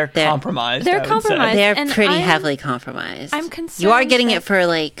there. Yeah, they're compromised. They're I would say. compromised. They're and pretty I'm- heavily compromised. I'm concerned You are getting that- it for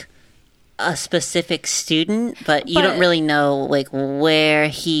a specific student, but you don't But- really know where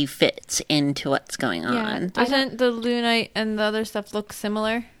he fits into what's going on. I don't- Doesn't the Lunite and the other stuff look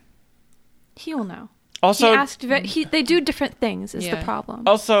similar? He will know. Also, He asked. They do different things. Is Yeah. the problem?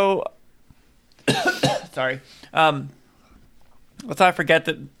 Also, sorry. Let's not forget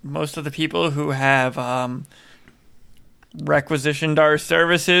that most of the people who have requisitioned our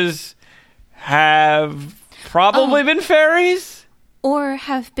services have probably been fairies. Or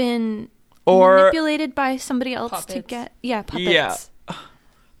have been Or- manipulated by somebody else to Puppets. get puppets. Yeah.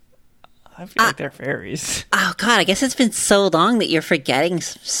 I feel like they're fairies. Oh God, I guess it's been so long that you're forgetting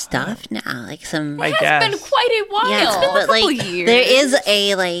some stuff now, like some. I It's guess. been quite a while. Yeah, It's been but like years. there is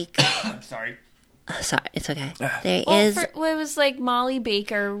a like. I'm sorry. Sorry, it's okay. There Well, is. it was like Molly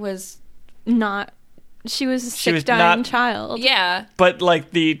Baker was. Not. She was a sick, was dying not- child. Yeah. But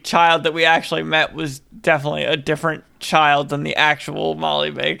like the child that we actually met was definitely a different child than the actual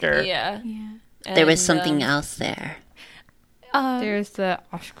Molly Baker. Yeah. Yeah. There was And, something else there. There's the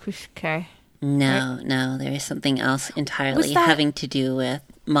Oshkushke. No, there is something else entirely that- having to do with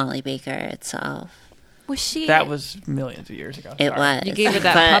Molly Baker itself. Was she? That was millions of years ago. It Sorry. was. You gave her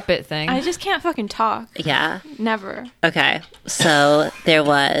that but- puppet thing. I just can't fucking talk. Yeah. Never. Okay. So there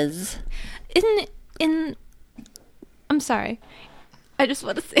was. In. I'm sorry. I just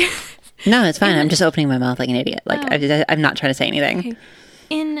want to say. No, it's fine. I'm just opening my mouth like an idiot. Like Oh. I'm not trying to say anything. Okay.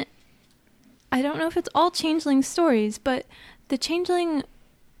 In. I don't know if it's all changeling stories, but the changeling,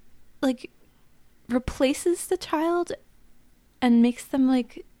 like, replaces the child and makes them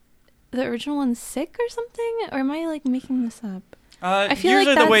like the original one sick or something. Or am I like making this up? I feel like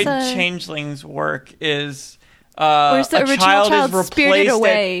usually the way that's a- changelings work is Or is the a original child child is spirited replaced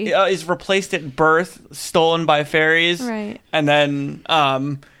away? is replaced at birth, stolen by fairies, Right. and then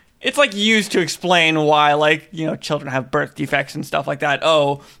it's like used to explain why, like, you know, children have birth defects and stuff like that.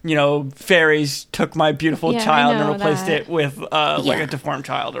 Oh, you know, fairies took my beautiful Yeah, I child and know replaced that. it with like Yeah. a deformed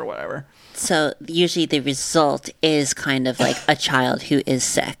child or whatever. So usually the result is kind of like a child who is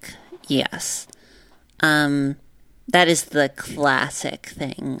sick. Yes. That is the classic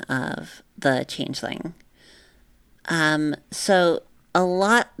thing of the changeling. So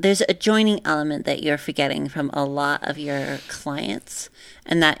there's a joining element that you're forgetting from a lot of your clients,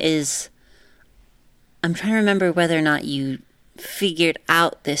 and that is, I'm trying to remember whether or not you figured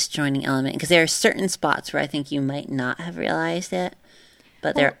out this joining element, because there are certain spots where I think you might not have realized it,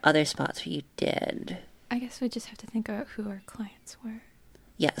 but there are other spots where you did. I guess we just have to think about who our clients were.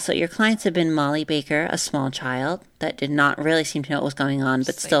 Yeah, so your clients have been Molly Baker, a small child that did not really seem to know what was going on,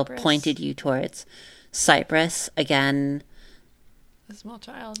 but still Cypress. pointed you towards Cypress. Again, A small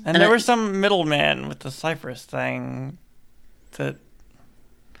child. And And there I- was some middleman with the Cypress thing that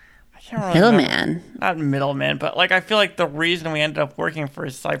I can't really remember. middleman. Not middleman, but like I feel like the reason we ended up working for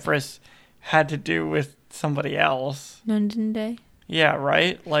Cypress had to do with somebody else. London Day. Yeah,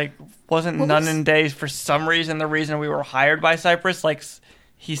 right? Like, wasn't What None was- and Days for some reason the reason we were hired by Cypress? Like,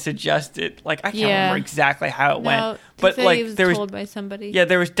 he suggested, like, I can't Yeah. remember exactly how it No, went. he But, said like, he was there was, told by somebody. yeah,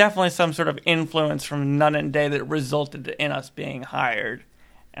 there was definitely some sort of influence from None and Day that resulted in us being hired.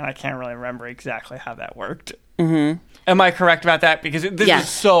 And I can't really remember exactly how that worked. Mm-hmm. Am I correct about that? Because this was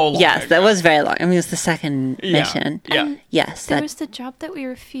so long Yes, ago. that was very long. I mean, it was the second Yeah, mission. yeah. And Yes, there that was the job that we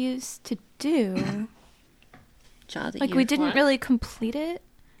refused to do. job that Like, you we didn't What? really complete it,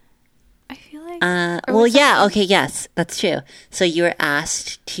 I feel like. Or well, was yeah, that- okay, yes, that's true. So you were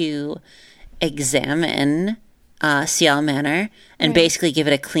asked to examine Ciel Manor and Right. basically give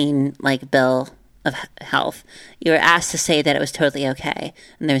it a clean, like, bill of health. You were asked to say that it was totally okay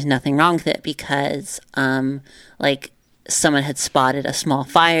and there was nothing wrong with it because, like, someone had spotted a small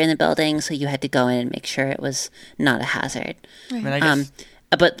fire in the building, so you had to go in and make sure it was not a hazard. I mean, I guess,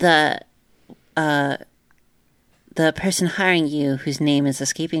 But the person hiring you, whose name is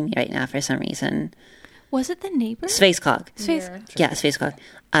escaping me right now for some reason, Was it the neighbor? Sveiskog. Space. Yeah, Sveiskog.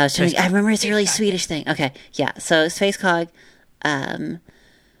 I remember it's a really Swedish thing. Okay, yeah. So Sveiskog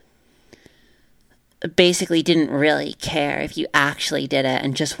basically didn't really care if you actually did it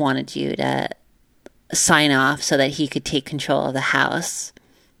and just wanted you to sign off so that he could take control of the house.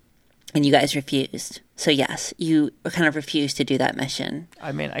 And you guys refused. So yes, you kind of refused to do that mission.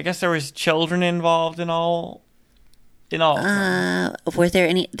 I mean, I guess there was children involved in all. Were there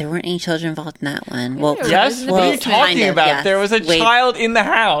any? There weren't any children involved in that one. Well, Yes, well, what are you talking kind of, about? yes. There was a Wait, child in the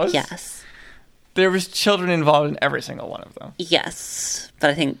house. Yes, There was children involved in every single one of them. yes, but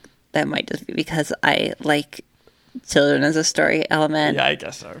I think that might just be because I like children as a story element. Yeah, I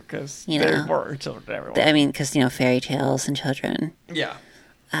guess so, because You there know. were children everywhere. I mean, because fairy tales and children. Yeah.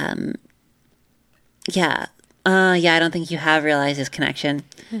 Yeah. I don't think you have realized this connection.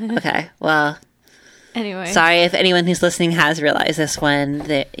 Okay, well, Anyway. sorry if anyone who's listening has realized this one.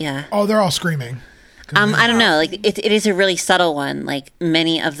 Yeah. Oh, they're all screaming. I don't know. Like it is a really subtle one. Like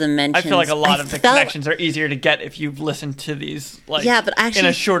many of the mentions. I feel like a lot of the felt- connections are easier to get if you've listened to these, like, Yeah, but actually, in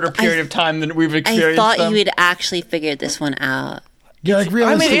a shorter period of time than we've experienced I thought them. you had actually figured this one out. Yeah, like I mean,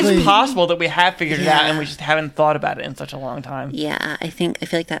 realistically, it's possible that we have figured it out Yeah. and we just haven't thought about it in such a long time. Yeah, I feel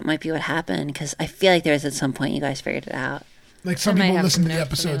like that might be what happened because I feel like there was at some point you guys figured it out. like some I might people have listen to some the notes,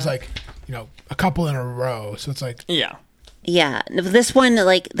 episodes yeah. like, a couple in a row. So it's like, Yeah. Yeah, this one,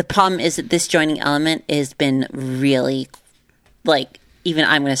 like, the problem is that this joining element has been really, like, even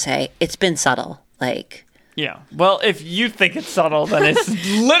I'm going to say, it's been subtle. Like, Yeah. Well, if you think it's subtle, then it's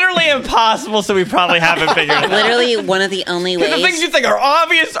literally impossible, so we probably haven't figured it out. literally one of the only ways. The things you think are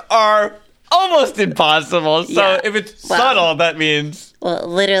obvious are almost impossible. So Yeah. if it's Well- subtle, that means... Well,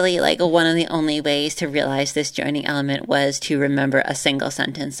 literally, like, one of the only ways to realize this joining element was to remember a single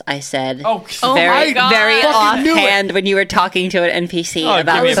sentence I said. Oh, very, my God. very Fucking knew it. offhand when you were talking to an NPC Oh, give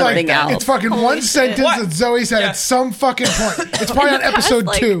about me a something break. else. It's fucking one sentence What? that Zoe said at some fucking point. It's probably on episode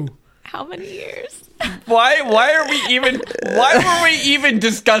like- 2. How many years? Why were we even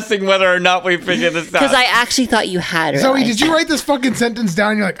discussing whether or not we figured this out? Because I actually thought you had. Zoe, realized did you that. write this fucking sentence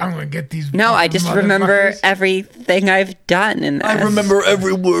down? You're like, I'm gonna get these. No, I fucking just remember motherfuckers. everything I've done. In this.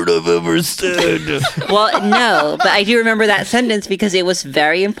 every word I've ever said. Well, no, but I do remember that sentence because it was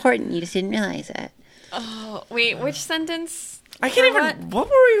very important. You just didn't realize it. Oh, wait, which sentence? I can't even... What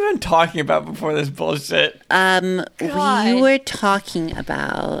were we even talking about before this bullshit? God. We were talking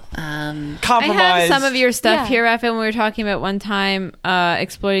about I Compromise. have some of your stuff Yeah. here, Raphael. We were talking about one time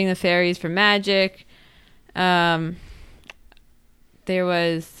exploiting the fairies for magic. There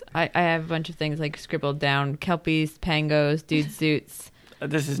was... I have a bunch of things like scribbled down. Kelpies, pangos, dude suits.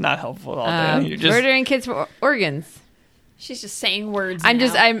 This is not helpful at all, Dan. You're just... Murdering kids for organs. She's just saying words. I'm now.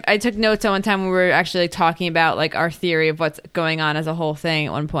 just I took notes on one time when we were actually like talking about like our theory of what's going on as a whole thing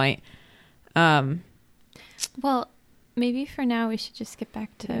at one point. Well, maybe for now we should just get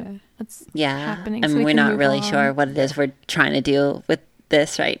back to what's yeah. happening. I so mean, we we're can not move really on. sure what it is we're trying to do with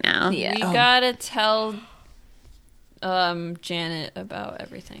this right now. We gotta tell Janet about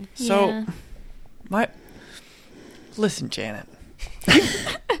everything. So, Yeah. Listen, Janet.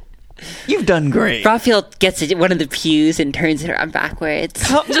 You've done great. Raphael gets one of the pews and turns it around backwards.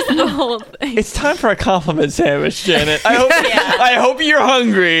 Just the whole thing. It's time for a compliment sandwich, Janet. I hope you're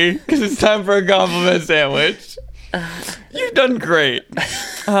hungry because it's time for a compliment sandwich. You've done great.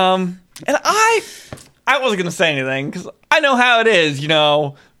 And I wasn't gonna say anything because I know how it is. You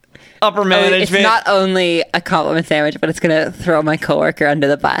know, upper management. It's not only a compliment sandwich, but it's going to throw my coworker under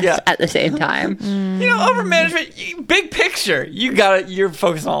the bus Yeah. at the same time. You know, upper management, big picture. You're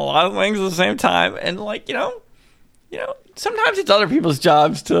focused on a lot of things at the same time, and like you know, sometimes it's other people's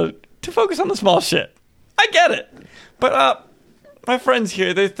jobs to focus on the small shit. I get it, but my friends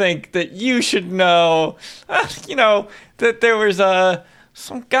here, they think that you should know, that there was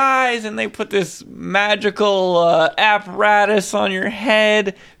some guys and they put this magical apparatus on your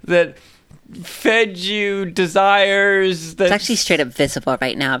head that fed you desires that It's actually straight up visible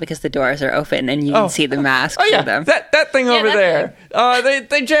right now because the doors are open and you can see the mask Oh through yeah, them. that thing over that there.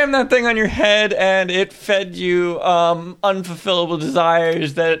 They jammed that thing on your head, and it fed you unfulfillable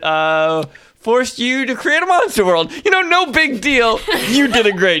desires that forced you to create a monster world. You know, no big deal. You did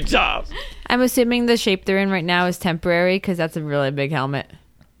a great job. I'm assuming the shape they're in right now is temporary because that's a really big helmet.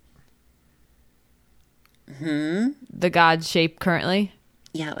 The god's shape currently.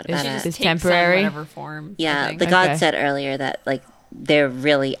 Yeah, what Is about this it? It's Takes on temporary? whatever form. I Yeah, think. the god Okay. said earlier that like they're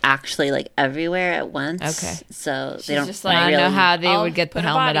really actually like everywhere at once. Okay. So She's they don't just I like, don't really, know how they I'll would get the put a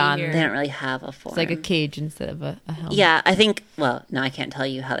helmet body on. here. they don't really have a form. It's like a cage instead of a helmet. Yeah, I think. Well, no, I can't tell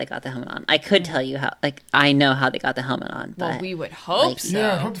you how they got the helmet on. I could tell you how. Like, I know how they got the helmet on, Well, but we would hope like, so.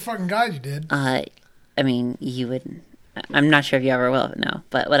 Yeah, I hope the fucking God you did. I mean, you would. I'm not sure if you ever will know,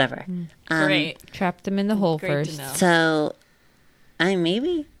 but whatever. Great. Trapped them in the hole Great first. to know. So,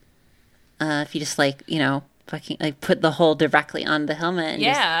 maybe if you just like fucking like put the hole directly on the helmet. And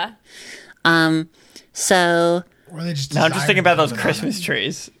Yeah. Just, so Or they just Now I'm just thinking about those designed Christmas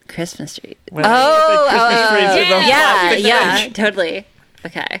trees. Christmas tree. When they get the Christmas trees with the Yeah, plastic yeah, thing. totally.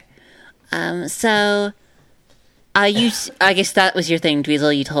 Okay. So, I guess that was your thing,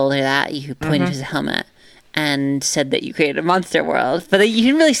 Dweezil. You told her that you pointed to the helmet and said that you created a monster world, but you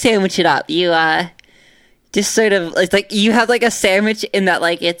didn't really sandwich it up. You just sort of it's like you have like a sandwich in that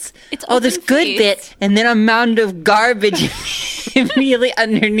like it's this open good face. bit and then a mound of garbage immediately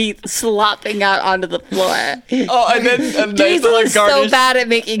underneath slopping out onto the floor. Oh, and then a nice Dweezil little is so garnish. bad at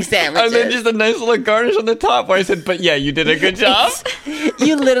making sandwiches. And then just a nice little garnish on the top where I said, but yeah, you did a good job.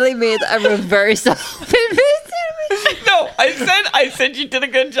 You literally made a reverse open sandwich. No, I said you did a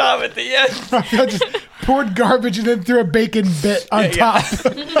good job at the end. I just poured garbage and then threw a bacon bit on top. Just a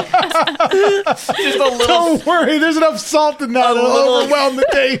little Don't worry, there's enough salt in that. It'll little- overwhelm the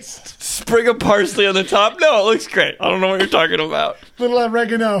taste. sprig of parsley on the top. No, it looks great. I don't know what you're talking about. Little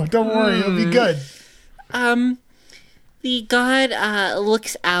oregano. Don't worry, it'll be good. The god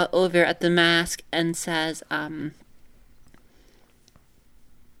looks out over at the mask and says,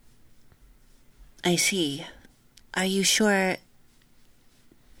 I see. Are you sure?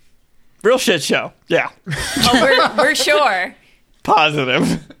 Real shit show. Yeah. Oh, we're sure.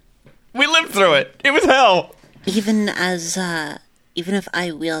 Positive. We lived through it. It was hell. Even if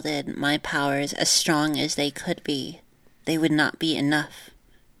I wielded my powers as strong as they could be, they would not be enough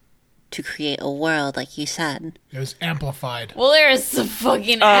to create a world like you said. It was amplified. Well, there's some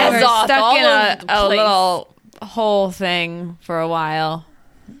fucking We're Azoth stuck all in over the a place. little hole thing for a while.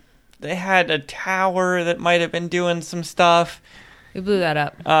 They had a tower that might have been doing some stuff. We blew that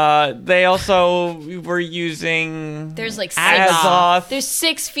up. They also were using There's like Azoth. There's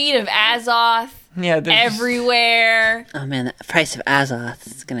 6 feet of Azoth Yeah, there's- everywhere. Oh man, the price of Azoth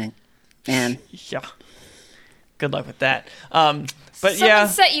is gonna, man. Yeah. Good luck with that. But Someone yeah,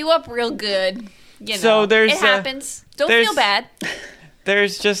 set you up real good. You know, So there's, it happens. Don't there's- feel bad.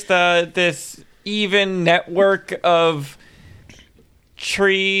 there's just this even network of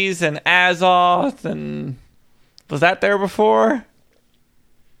trees and Azoth, and was that there before?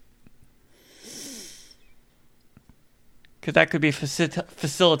 Because that could be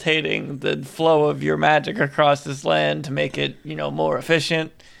facilitating the flow of your magic across this land to make it, more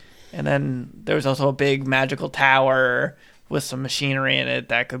efficient. And then there's also a big magical tower with some machinery in it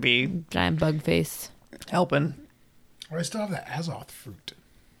that could be Giant bug face. helping. Or I still have the Azoth fruit.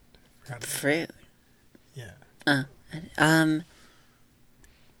 Forgot about Fruit. it. Yeah.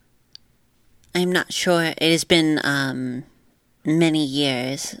 I'm not sure. It has been many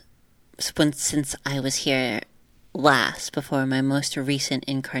years since I was here last, before my most recent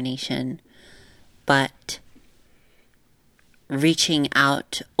incarnation. But reaching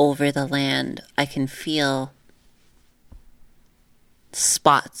out over the land, I can feel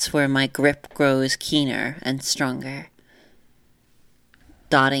spots where my grip grows keener and stronger,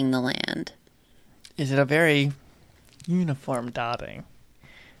 dotting the land. Is it a very uniform dotting?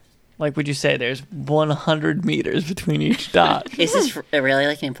 Like, would you say there's 100 meters between each dot? Is this really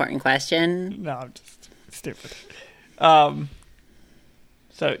like an important question? No, I'm just stupid. So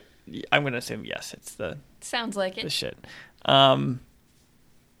I'm going to assume yes, it's the Sounds like it. shit. Well,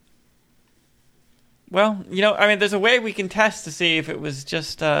 there's a way we can test to see if it was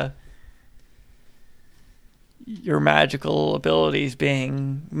just your magical abilities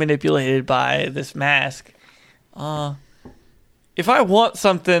being manipulated by this mask. If I want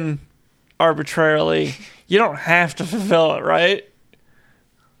something arbitrarily, you don't have to fulfill it, right?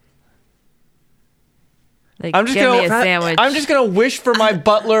 Like, I'm just give me a gonna sandwich. I'm just gonna wish for my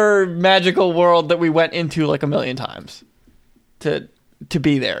butler magical world that we went into like a million times to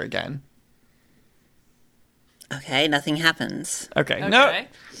be there again. Okay, nothing happens. Okay. Okay.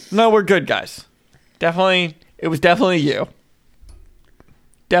 No, we're good, guys. It was definitely you.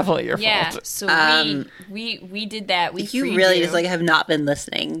 Definitely your Yeah, fault. so we did that. We You freed really you. just have not been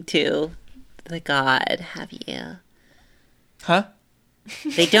listening to the god, have you? Huh?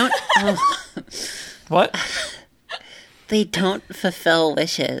 They don't. What? They don't fulfill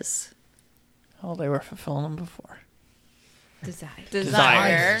wishes. Oh, they were fulfilling them before. Desire.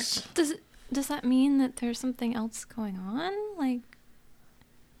 Desire. Does that mean that there's something else going on? Like,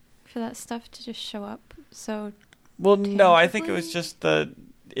 for that stuff to just show up? So, Well, no, I think it Tangibly? was just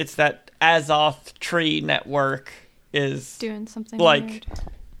it's that Azoth tree network is, doing something like,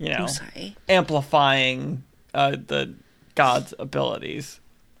 weird. I'm sorry. amplifying the god's abilities.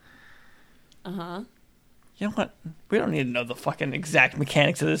 Uh-huh. You know what? We don't need to know the fucking exact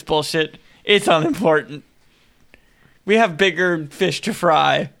mechanics of this bullshit. It's unimportant. We have bigger fish to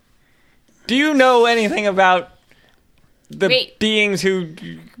fry. Do you know anything about the Wait. beings who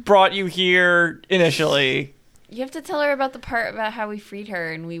brought you here initially? You have to tell her about the part about how we freed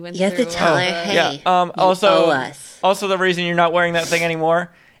her and we went You have through to tell all her, the- hey, Yeah. you Also, owe us. also the reason you're not wearing that thing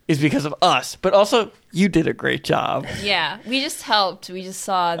anymore is because of us. But also, you did a great job. Yeah, we just helped. We just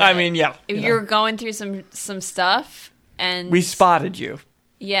saw that. I mean, yeah. If you you were going through some stuff and we spotted you.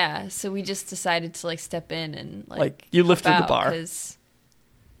 yeah, so we just decided to step in and Like, you lifted the bar. because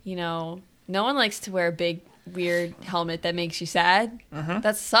no one likes to wear a big weird helmet that makes you sad.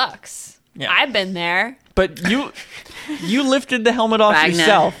 That sucks. Yeah. I've been there. But you lifted the helmet off Ragnar.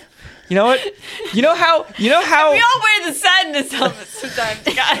 yourself. You know what? You know how We all wear the sadness helmet sometimes,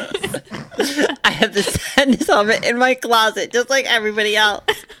 guys. I have the sadness helmet in my closet, just like everybody else.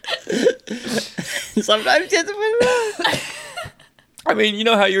 Sometimes just I mean, you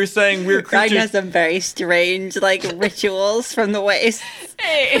know how you were saying we're Ragnar creatures. has some very strange, rituals from the waist.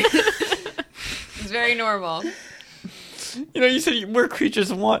 Hey. It's very normal. You know, you said we're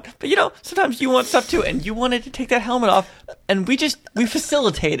creatures of want, but sometimes you want stuff too, and you wanted to take that helmet off, and we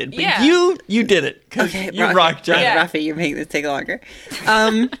facilitated. But Yeah. you did it because Okay, you rocked it. Yeah. Rafi, you're making this take longer.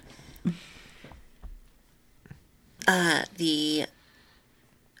 The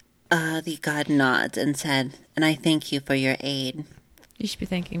god nods and said, "And I thank you for your aid." You should be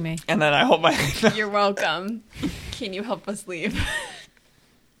thanking me. And then I hold my You're welcome. Can you help us leave?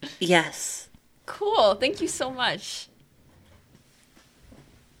 Yes. Cool. Thank you so much.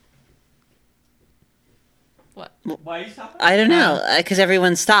 What? Why are you stopping? I don't know, because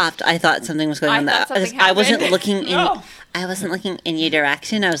everyone stopped. I thought something was going I on. thought something I wasn't happened. looking in. No. I wasn't looking in your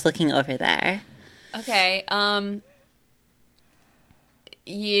direction. I was looking over there. Okay.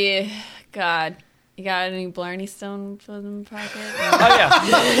 Yeah. God. You got any Blarney Stone for them pocket? Oh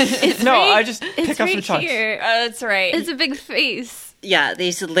yeah. No, I just pick It's up right some chunks. here. That's right. It's a big face. Yeah,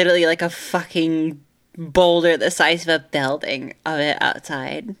 there's literally like a fucking boulder the size of a building of it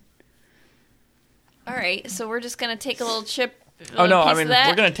outside. All right. So we're just gonna take a little chip. Oh no, I piece of mean that.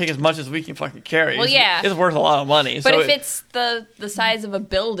 we're gonna take as much as we can fucking carry. Well, yeah. It's worth a lot of money. But so if it's the size of a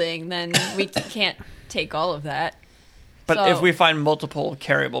building, then we can't take all of that. but so- if we find multiple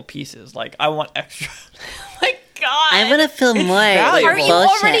carryable pieces, like I want extra. My God. I want to feel more. valuable. Are you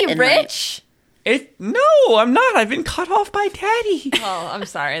bullshit already in my- rich? No, I'm not. I've been cut off by Daddy. Oh, I'm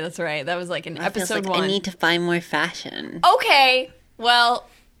sorry. That's right. That was like in I feels episode like 1. I need to find more fashion. Okay. Well,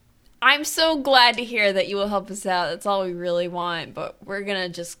 I'm so glad to hear that you will help us out. That's all we really want. But we're gonna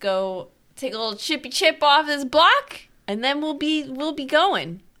just go take a little chippy chip off this block, and then we'll be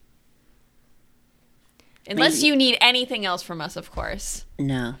going. Unless Maybe. you need anything else from us, of course.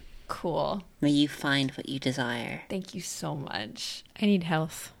 No. Cool. May you find what you desire. Thank you so much. I need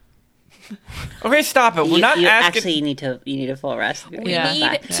health. Okay, stop it. We're You- not you asking. actually you need a full rest. We Yeah. need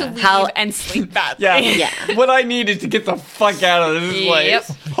Back. to leave How- and sleep badly. Yeah. Yeah. What I need is to get the fuck out of this place. Yep.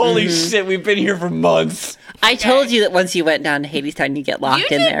 Holy shit, we've been here for months. I told you that once you went down to Hades Town, you get locked You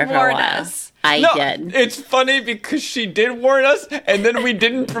in did there for a warn while. us. I No, did. it's funny because she did warn us, and then we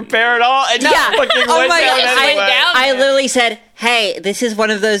didn't prepare at all, and just Yeah. fucking Oh went my down God, anyway. down. I literally said, "Hey, this is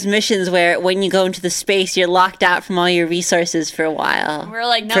one of those missions where when you go into the space, you're locked out from all your resources for a while. We're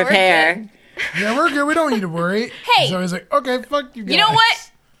like, no, Prepare." we're good. Yeah, we're good. We don't need to worry. Hey! So he's like, okay, fuck you guys. You know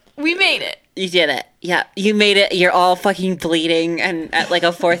what? We made it. You did it. Yeah, you made it. You're all fucking bleeding and at like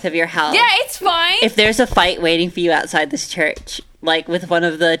a fourth of your health. Yeah, it's fine. If there's a fight waiting for you outside this church, like with one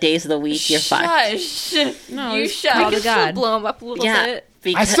of the days of the week, you're fucked. Shush. No, You it's shut. called We a can still god. blow him up a little Yeah, bit. I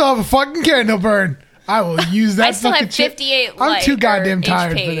because still have a fucking candle burn. I will use that I still fucking have shit. 58 I'm light too or goddamn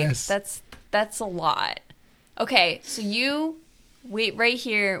tired HP. for this. That's a lot. Okay, so you wait right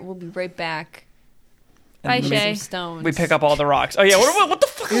here. We'll be right back. Bye, And Shay. Some stones. We pick up all the rocks. Oh yeah, what the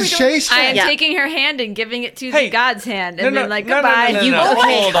fuck are we Is doing? Shay I am Yeah. taking her hand and giving it to Hey. the god's hand, No, and no, then like no, no, goodbye. no, no, You- no.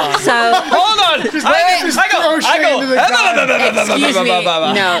 okay. Hold on. So Hold on. Just I throw Shay go. into the god. excuse me.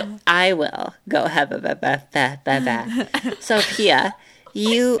 No, I will go. So Pia,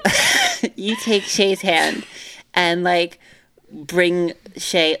 you you take Shay's hand and like bring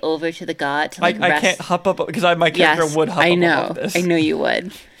Shay over to the god to like I rest. can't hop up because my character Yes, would hop I up know. above this. I know you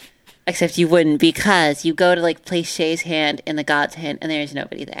would. Except you wouldn't because you go to like place Shay's hand in the god's hand and there's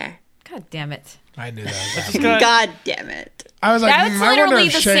nobody there. God damn it! I knew that. Just gonna- God damn it. I was like, That's I wonder literally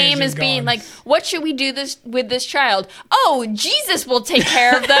if the Shay's same is as being gone. like, what should we do with this child? Oh, Jesus will take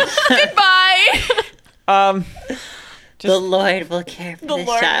care of them. Goodbye. The Lord will care for The this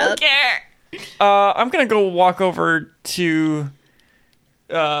Lord will child. care. I'm gonna go walk over to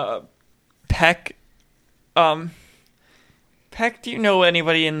Peck. Peck, do you know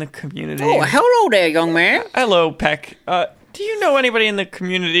anybody in the community? Oh, hello there, young man. Hello, Peck. Do you know anybody in the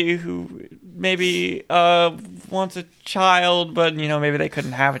community who maybe wants a child, but maybe they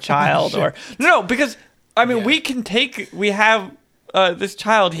couldn't have a child, or no? Because I mean, we have this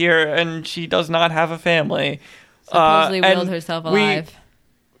child here, and she does not have a family. Supposedly and willed herself we- alive.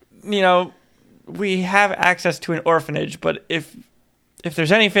 We have access to an orphanage, but if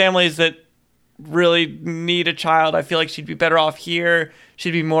there's any families that really need a child, I feel like she'd be better off here.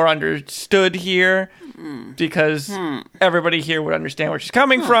 She'd be more understood here because everybody here would understand where she's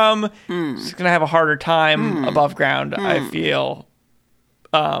coming from. She's gonna have a harder time above ground, I feel.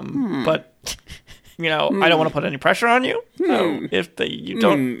 But I don't want to put any pressure on you. So if you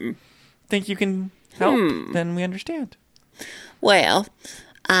don't think you can help, then we understand. Well,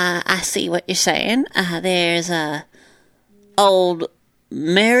 I see what you're saying. There's old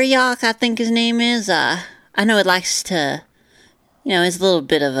Marioc, I think his name is. I know he likes to, he's a little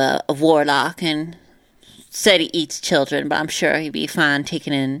bit of a warlock and said he eats children, but I'm sure he'd be fine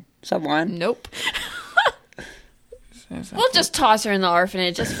taking in someone. Nope. We'll just toss her in the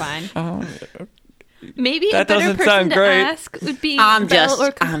orphanage. It's fine. Maybe That a better doesn't person sound to great. ask would be I'm Belle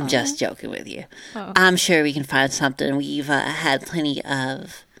or I'm Capone. just joking with you. Oh. I'm sure we can find something. We've had plenty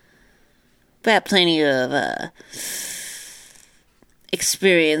of got plenty of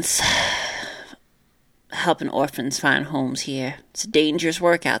experience helping orphans find homes here. It's dangerous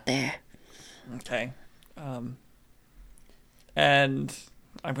work out there. Okay. And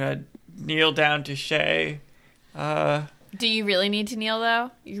I'm gonna kneel down to Shay. Do you really need to kneel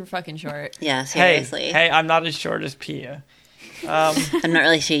though? You're fucking short. Yeah, seriously. Hey, I'm not as short as Pia. I'm not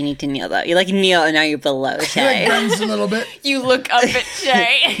really sure you need to kneel, though. You, like, kneel, and now you're below Shay. Bends a little bit. You look up at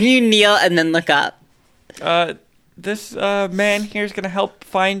Shay. You kneel and then look up. This man here is gonna help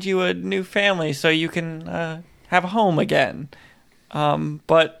find you a new family so you can have a home again.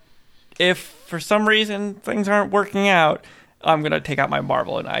 But if for some reason things aren't working out, I'm gonna take out my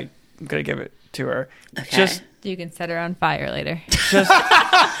marble and I'm gonna give it to her. Okay. Just You can set her on fire later. Just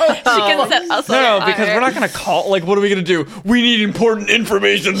She can set us on no, fire. because we're not gonna call. Like, what are we gonna do? We need important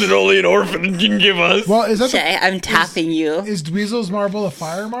information that only an orphan can give us. Well, is that Shay, I'm tapping you. is Dweezil's marble a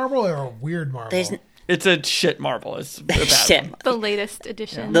fire marble or a weird marble? There's It's a shit marble. It's a bad shit. one. The latest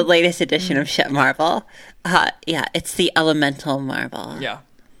edition. The latest edition of shit marble. Yeah, it's the elemental marble. Yeah.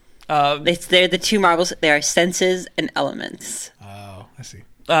 They're the two marbles. They are senses and elements. Oh, I see.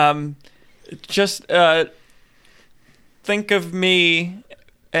 Just think of me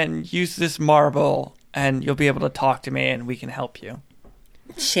and use this marble, and you'll be able to talk to me, and we can help you.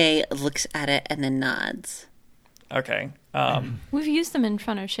 Shay looks at it and then nods. Okay. We've used them in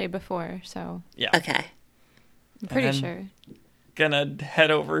front of Shay before, so Yeah. Okay. I'm pretty And- sure. Gonna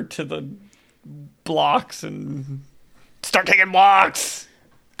head over to the blocks and start taking blocks.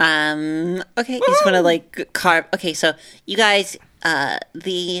 Okay, you just want to like carve. Okay, so you guys,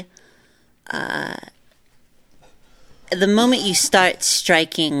 the moment you start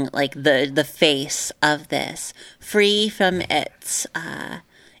striking like the face of this, free from its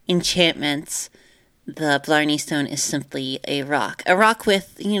enchantments, the Blarney Stone is simply a rock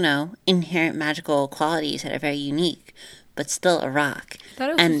with inherent magical qualities that are very unique, but still a rock. I thought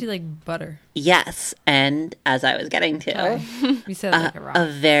it was And- supposed to be like butter. Yes, and as I was getting to. You said like a rock. A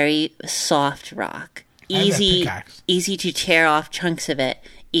very soft rock. I have that Easy pickaxe. easy to tear off chunks of it,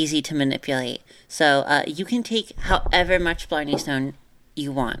 easy to manipulate. So you can take however much Blarney Stone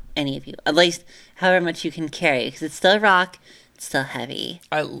you want, any of you. At least however much you can carry, because it's still a rock, it's still heavy.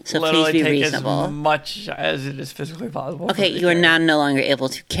 I So literally please be take reasonable. as much as it is physically possible. for Okay, me to you are carry. now no longer able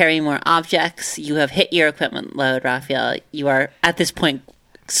to carry more objects. You have hit your equipment load, Raphael. You are, at this point,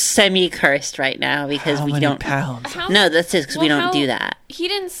 semi-cursed right now because How we many don't... pounds? How- No, that's it, because we Well, don't how- do that. He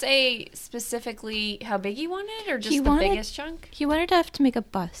didn't say specifically how big he wanted, or just He the wanted- biggest chunk. He wanted to have to make a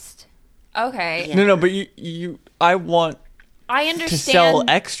bust. Okay, Yeah. No, but you. I want I to understand. sell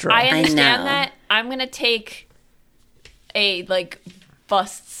extra. I understand know. that. I'm gonna take a like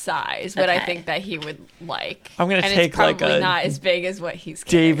bust size, what I Okay. think that he would like. I'm gonna and take, it's like, probably a not as big as what he's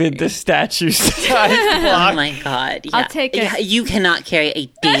David the carrying. statue size Oh block. my god! Yeah. I'll take it. Yeah, you cannot carry a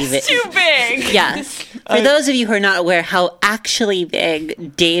David. That's too big. Yes. For those of you who are not aware how actually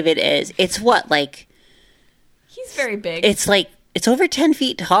big David is, it's what like He's very big. it's over 10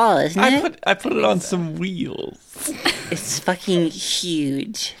 feet tall, isn't it? I put it on some wheels. It's fucking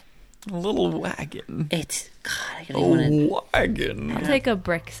huge. A little wagon. It's God. I don't even want A wagon. I'll take a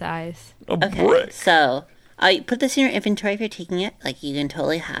brick size. A to. Okay, brick. so put this in your inventory if you're taking it. Like you can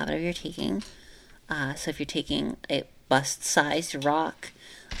totally have whatever you're taking. So if you're taking a bust-sized rock,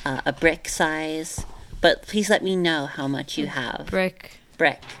 a brick size, but please let me know how much you have. Brick.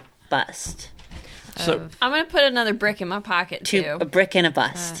 Brick, bust, So I'm gonna put another brick in my pocket too. a brick and a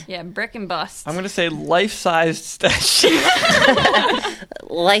bust. Yeah, brick and bust. I'm gonna say life-sized statue.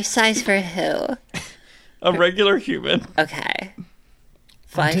 Life size for who? A regular human. Okay.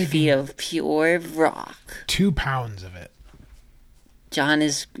 5 taking- feet of pure rock. 2 pounds of it. John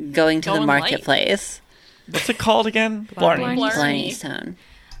is going to the Going light. marketplace. What's it called again? Blarney. Blarney. Blarney. Blarney Stone.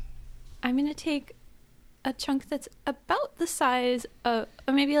 I'm gonna take a chunk that's about the size of,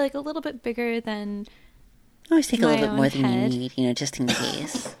 or maybe like a little bit bigger than, Always take a My little bit own more than head. you need, just in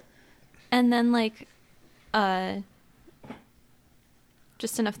case. and then like,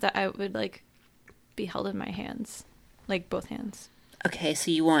 just enough that I would like be held in my hands, like both hands. Okay, so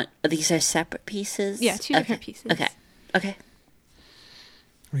you want these are separate pieces? Yeah, two different pieces. Okay. Okay.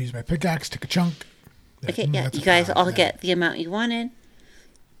 I use my pickaxe, take a chunk. Okay, Mm, yeah. that's You a guys pound. all Then- get the amount you wanted.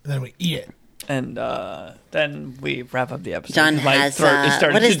 Then we eat it. And then we wrap up the episode. John 'cause my has throat is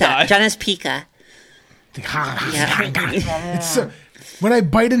starting what is to that? die. John has pica. It's so, when I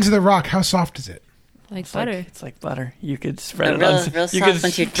bite into the rock, how soft is it? Like It's butter. like, it's like butter. You could spread it Real- on some, real you soft could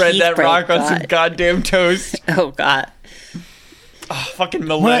once your spread teeth that break, rock on some God. goddamn toast. Oh God. Fucking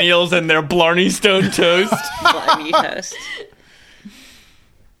millennials and their Blarney Stone toast. Blarney toast.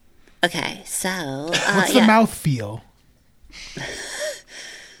 Okay, so What's the mouth feel?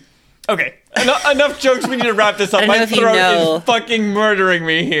 Okay, enough jokes. We need to wrap this up. I don't know My if you throat know. is fucking murdering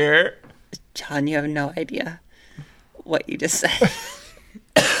me here. John, you have no idea what you just said.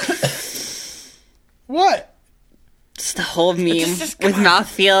 What? Just the whole meme Just come with on.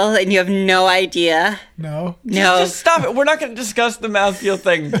 mouthfeel, and you have no idea. No. No. Just stop it. We're not going to discuss the mouthfeel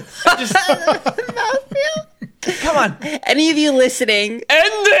thing. Just come on. End Any of you listening,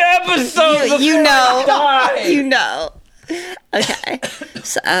 the episode. you before know. I die. You know. Okay.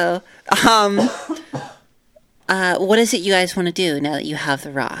 So, what is it you guys want to do now that you have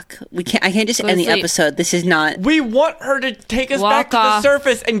the rock? I can't just end the Let's see. episode. This is not. We want her to take us Walk back to the off.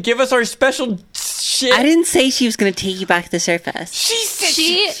 surface and give us our special shit. I didn't say she was going to take you back to the surface. She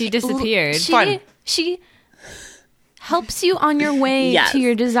said She disappeared. Fine. She helps you on your way Yes. to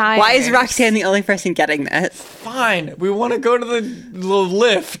your desire. Why is Roxanne the only person getting this? fine. We want to go to the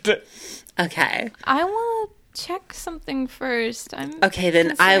lift. Okay. I want to check something first. I'm Okay, then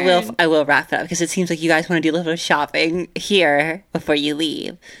concerned. I will wrap it up because it seems like you guys want to do a little shopping here before you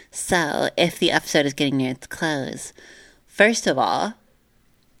leave. So, if the episode is getting near its close, first of all,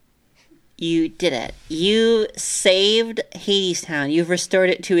 you did it. You saved Hadestown. You've restored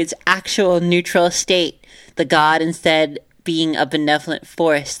it to its actual neutral state. The god instead being a benevolent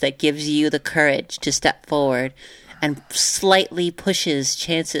force that gives you the courage to step forward and slightly pushes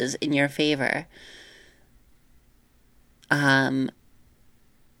chances in your favor. And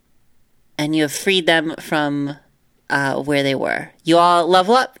you have freed them from where they were. You all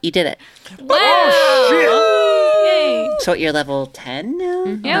level up. You did it. Yay. So you're level 10 now?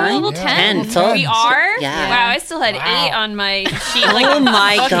 Yeah, we're level 10. level So- 10. We are? Yeah. Wow, I still had Wow. 8 on my sheet. Like Oh a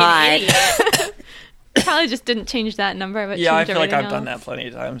my fucking God. idiot. Probably just didn't change that number, but Yeah, I changed feel like everything I've done else. that plenty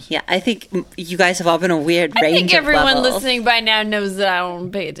of times. Yeah, I think you guys have all been a weird I range think of everyone levels. listening by now knows that I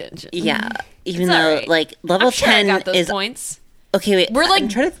don't pay attention. Yeah, even It's though alright. like level I'm sure 10 I got those is points. okay. Wait, We're like- I'm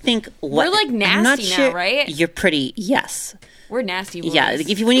trying to think. What, we're like I'm not nasty now, sure- right? You're pretty. Yes. We're nasty boys. Yeah. Like,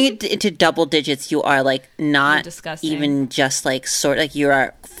 if you when you get into double digits, you are like not We're disgusting. even just like sort like you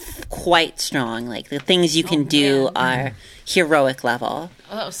are quite strong. Like the things you can do are heroic level.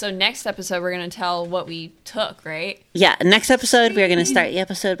 Oh, so next episode we're gonna tell what we took, right? Yeah, next episode, we're going to start the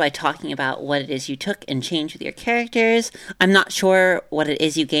episode by talking about what it is you took and changed with your characters. I'm not sure what it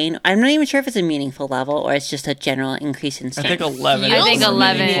is you gain. I'm not even sure if it's a meaningful level or it's just a general increase in I strength. think 11. I I think is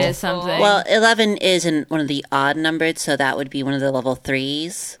 11 meaningful. is something. Well, 11 is one of the odd numbered, so that would be one of the level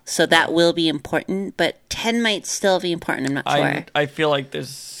 3s. So that will be important, but 10 might still be important. I'm not sure. I feel like there's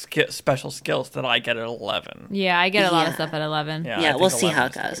special skills that I get at 11. yeah, I get a lot of Yeah. stuff at 11. Yeah, I Yeah, think we'll see 11 how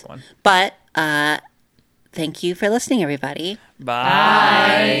is it the goes. big one. But thank you for listening, everybody.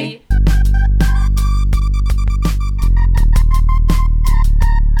 Bye.